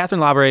 So Catherine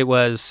Labouré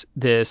was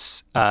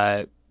this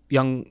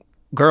young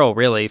girl,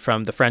 really,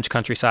 from the French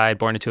countryside,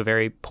 born into a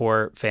very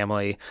poor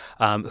family,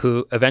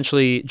 who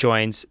eventually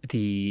joins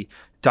the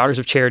Daughters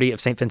of Charity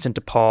of St. Vincent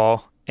de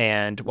Paul.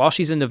 And while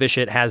she's in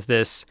novitiate, has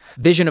this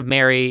vision of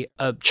Mary,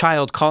 a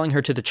child calling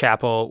her to the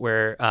chapel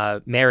where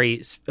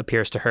Mary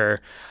appears to her,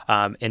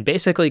 and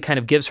basically kind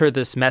of gives her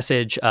this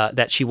message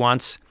that she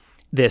wants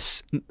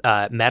this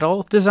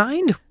medal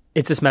designed.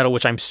 It's this medal,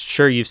 which I'm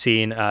sure you've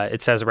seen.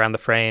 It says around the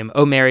frame,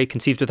 "O Mary,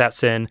 conceived without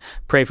sin,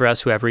 pray for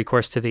us who have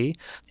recourse to thee."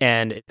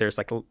 And there's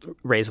like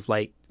rays of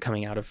light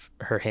coming out of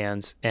her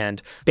hands.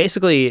 And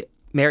basically,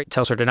 Mary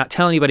tells her to not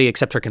tell anybody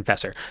except her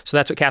confessor. So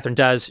that's what Catherine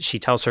does. She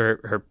tells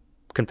her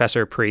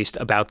confessor priest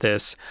about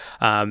this.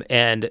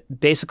 And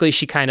basically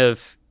she kind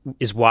of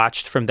is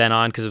watched from then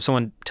on, because if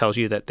someone tells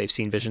you that they've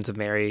seen visions of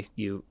Mary,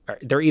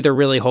 they're either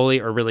really holy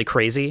or really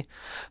crazy.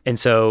 And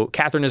so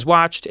Catherine is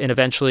watched, and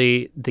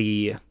eventually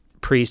the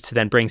priest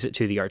then brings it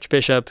to the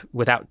archbishop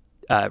without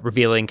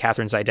revealing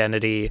Catherine's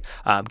identity,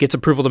 gets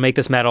approval to make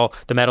this medal.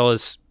 The medal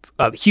is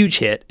a huge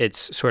hit. It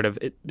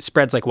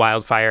spreads like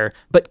wildfire,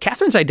 but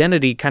Catherine's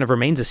identity kind of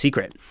remains a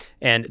secret.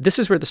 And this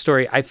is where the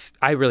story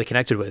I really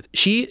connected with.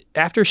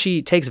 After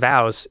she takes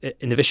vows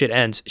and novitiate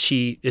ends,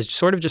 she is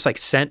sort of just like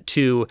sent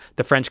to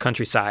the French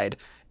countryside.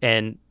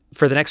 And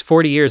for the next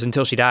 40 years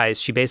until she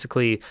dies, she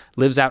basically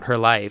lives out her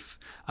life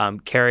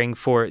caring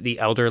for the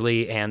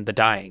elderly and the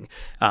dying.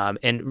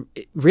 And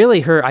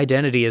really her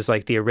identity as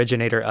like the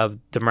originator of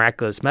the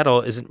Miraculous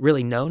Medal isn't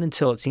really known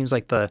until it seems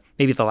like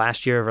maybe the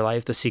last year of her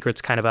life. The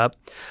secret's kind of up.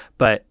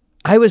 But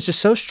I was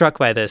just so struck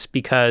by this,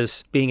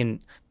 because being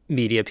in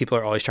media, people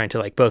are always trying to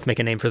like both make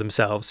a name for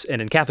themselves.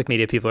 And in Catholic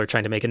media, people are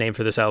trying to make a name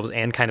for themselves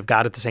and kind of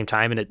God at the same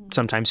time. And it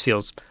sometimes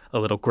feels a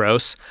little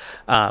gross.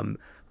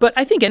 But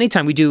I think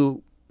anytime we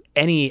do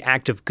any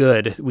act of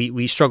good,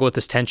 we struggle with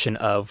this tension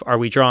of, are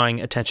we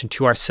drawing attention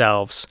to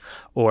ourselves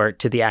or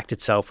to the act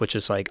itself, which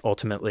is like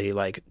ultimately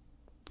like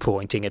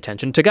pointing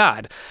attention to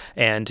God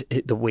and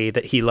the way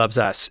that he loves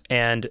us.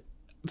 And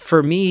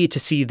for me to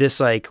see this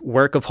like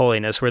work of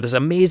holiness where this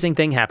amazing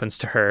thing happens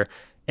to her,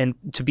 and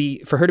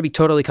for her to be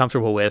totally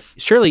comfortable with,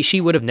 surely she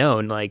would have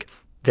known like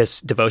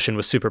this devotion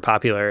was super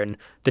popular, and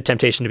the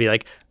temptation to be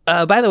like,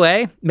 by the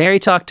way, Mary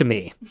talked to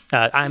me.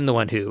 I'm the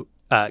one who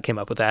came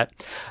up with that.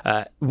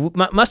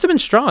 Must have been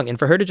strong. And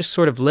for her to just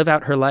sort of live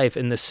out her life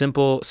in the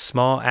simple,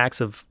 small acts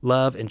of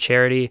love and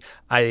charity,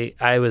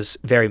 I was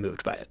very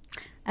moved by it.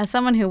 As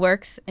someone who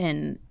works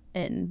in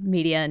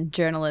media and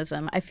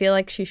journalism, I feel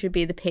like she should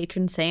be the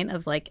patron saint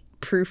of like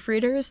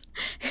proofreaders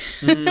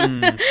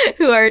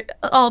who are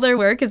all their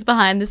work is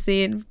behind the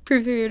scene.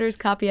 Proofreaders,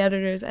 copy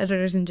editors,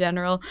 editors in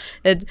general.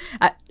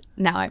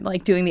 Now I'm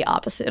like doing the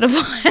opposite of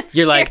what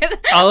you're like,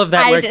 all of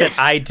that work that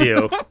I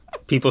do,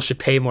 people should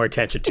pay more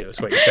attention to, is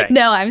what you're saying.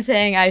 No, I'm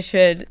saying I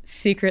should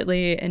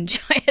secretly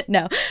enjoy it.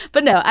 No,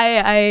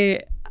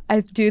 I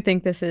do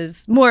think this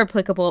is more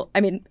applicable.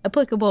 I mean,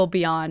 applicable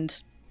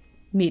beyond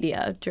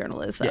media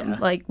journalism. Yeah.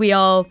 Like we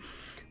all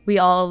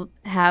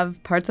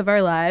have parts of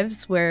our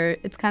lives where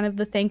it's kind of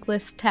the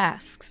thankless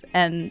tasks,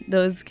 and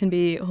those can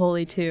be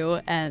holy too,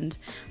 and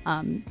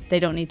they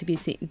don't need to be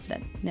seen.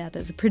 That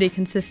is a pretty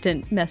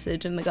consistent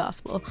message in the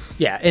gospel.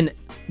 Yeah, and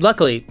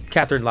luckily,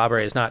 Catherine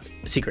Labouré is not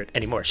secret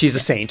anymore. She's a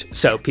saint,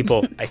 so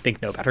people, I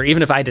think, know about her,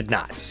 even if I did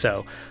not.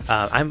 So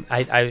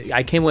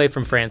I came away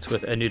from France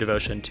with a new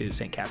devotion to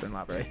St. Catherine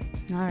Labouré.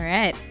 All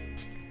right.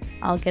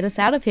 I'll get us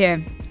out of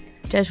here.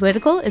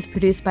 Jesuitical is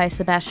produced by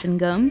Sebastian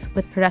Gomes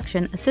with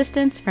production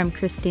assistance from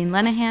Christine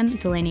Lenahan,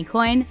 Delaney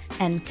Coyne,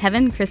 and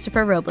Kevin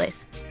Christopher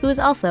Robles, who is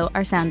also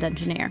our sound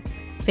engineer.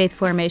 Faith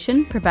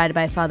formation provided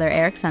by Father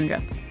Eric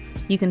Sundrup.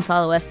 You can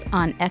follow us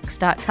on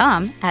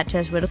x.com at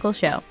Jesuitical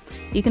Show.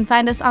 You can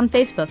find us on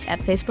Facebook at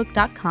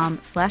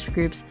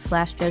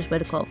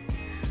facebook.com/groups/Jesuitical.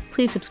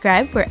 Please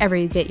subscribe wherever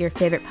you get your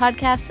favorite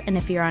podcasts, and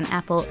if you're on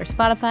Apple or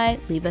Spotify,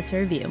 leave us a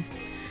review.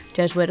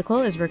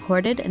 Jesuitical is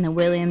recorded in the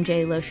William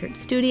J. Loschert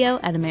Studio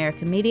at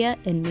America Media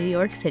in New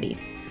York City.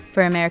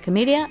 For America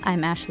Media,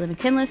 I'm Ashley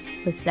McKinless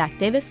with Zach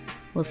Davis.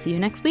 We'll see you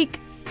next week.